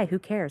 like, no. why? Who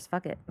cares?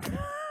 Fuck it.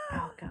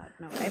 Oh god,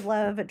 no. I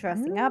love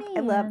dressing up. I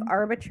love Man.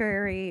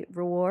 arbitrary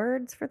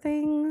rewards for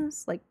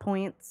things, like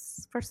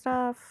points for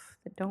stuff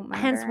that don't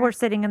matter. Hence, we're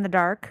sitting in the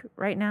dark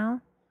right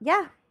now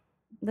yeah.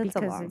 That's a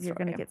because long you're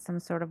gonna story. get some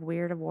sort of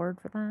weird award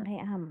for that. I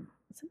am.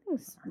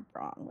 Something's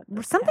wrong with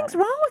this Something's cat.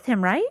 wrong with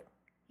him, right?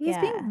 He's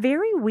Yeah. being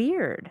very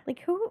weird.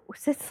 Like who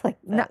sits like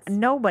No, this?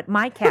 no, but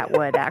my cat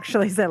would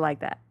actually say like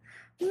that.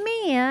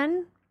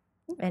 Man.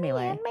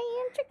 Anyway. Man,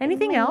 chicken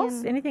Anything else?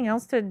 man. Anything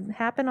else to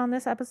happen on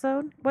this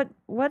episode?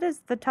 What is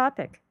the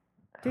topic?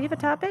 Do you have a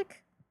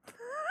topic?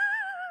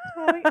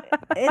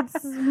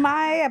 It's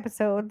my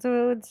episode,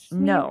 so it's just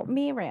No.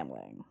 me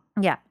rambling.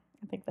 Yeah.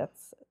 I think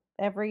that's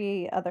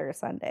every other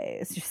Sunday.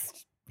 It's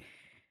just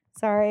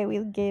sorry, we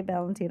gave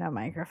Valentina a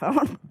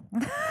microphone.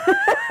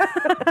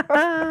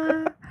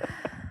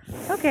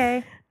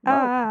 Okay.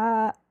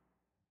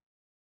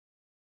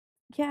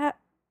 Yeah,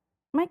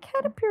 my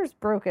cat appears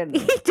broken.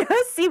 He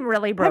does seem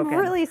really broken. I'm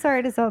really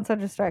sorry to sound so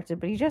distracted,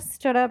 but he just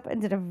stood up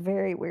and did a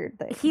very weird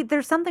thing.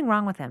 There's something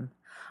wrong with him.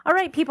 All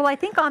right, people, I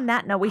think on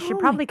that note, we should Oh my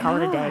probably call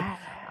it a day.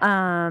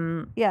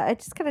 God. Yeah, I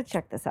just gotta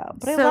check this out.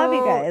 But I love you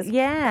So, guys.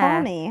 yeah.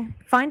 Call me.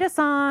 Find us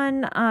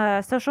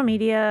on social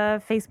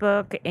media,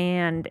 Facebook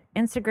and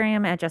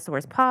Instagram at Just the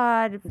Worst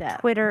Pod, Yeah.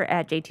 Twitter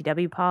at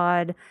JTW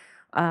Pod.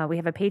 We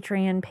have a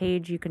Patreon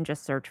page. You can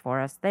just search for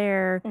us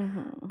there,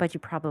 Mhm. but you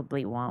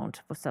probably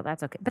won't. So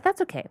that's okay. But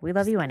that's okay. We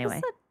love you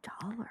anyway.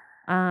 Just $1.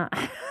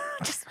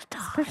 Just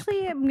 $1.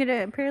 Especially, I'm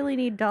gonna apparently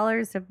need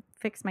dollars to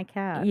fix my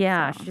cat.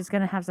 Yeah, so. she's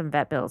gonna have some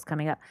vet bills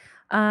coming up.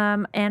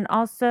 And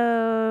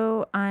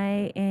also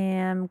I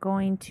am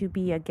going to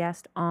be a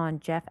guest on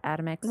Jeff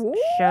Adamick's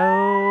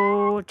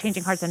show,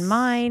 Changing Hearts and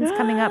Minds,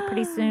 coming up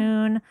pretty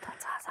soon.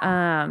 That's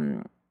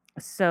awesome.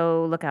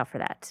 So look out for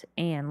that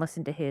and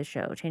listen to his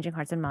show, Changing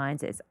Hearts and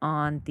Minds. It's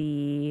on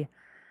the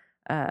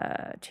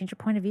Change Your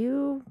Point of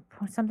View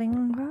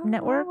something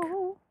network.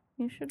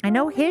 You should I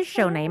know what his it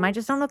show name. I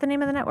just don't know the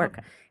name of the network.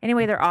 Okay.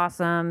 Anyway, they're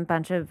awesome.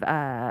 Bunch of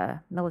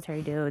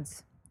military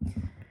dudes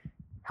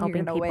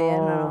helping gonna weigh in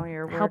on all people.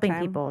 your Helping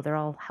wartime? people. They're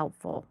all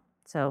helpful.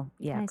 So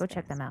yeah, Nice go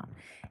check guys. them out.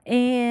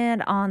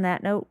 And on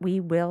that note, we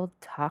will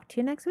talk to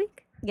you next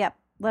week. Yep.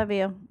 Love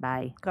you.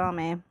 Bye. Call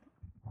me.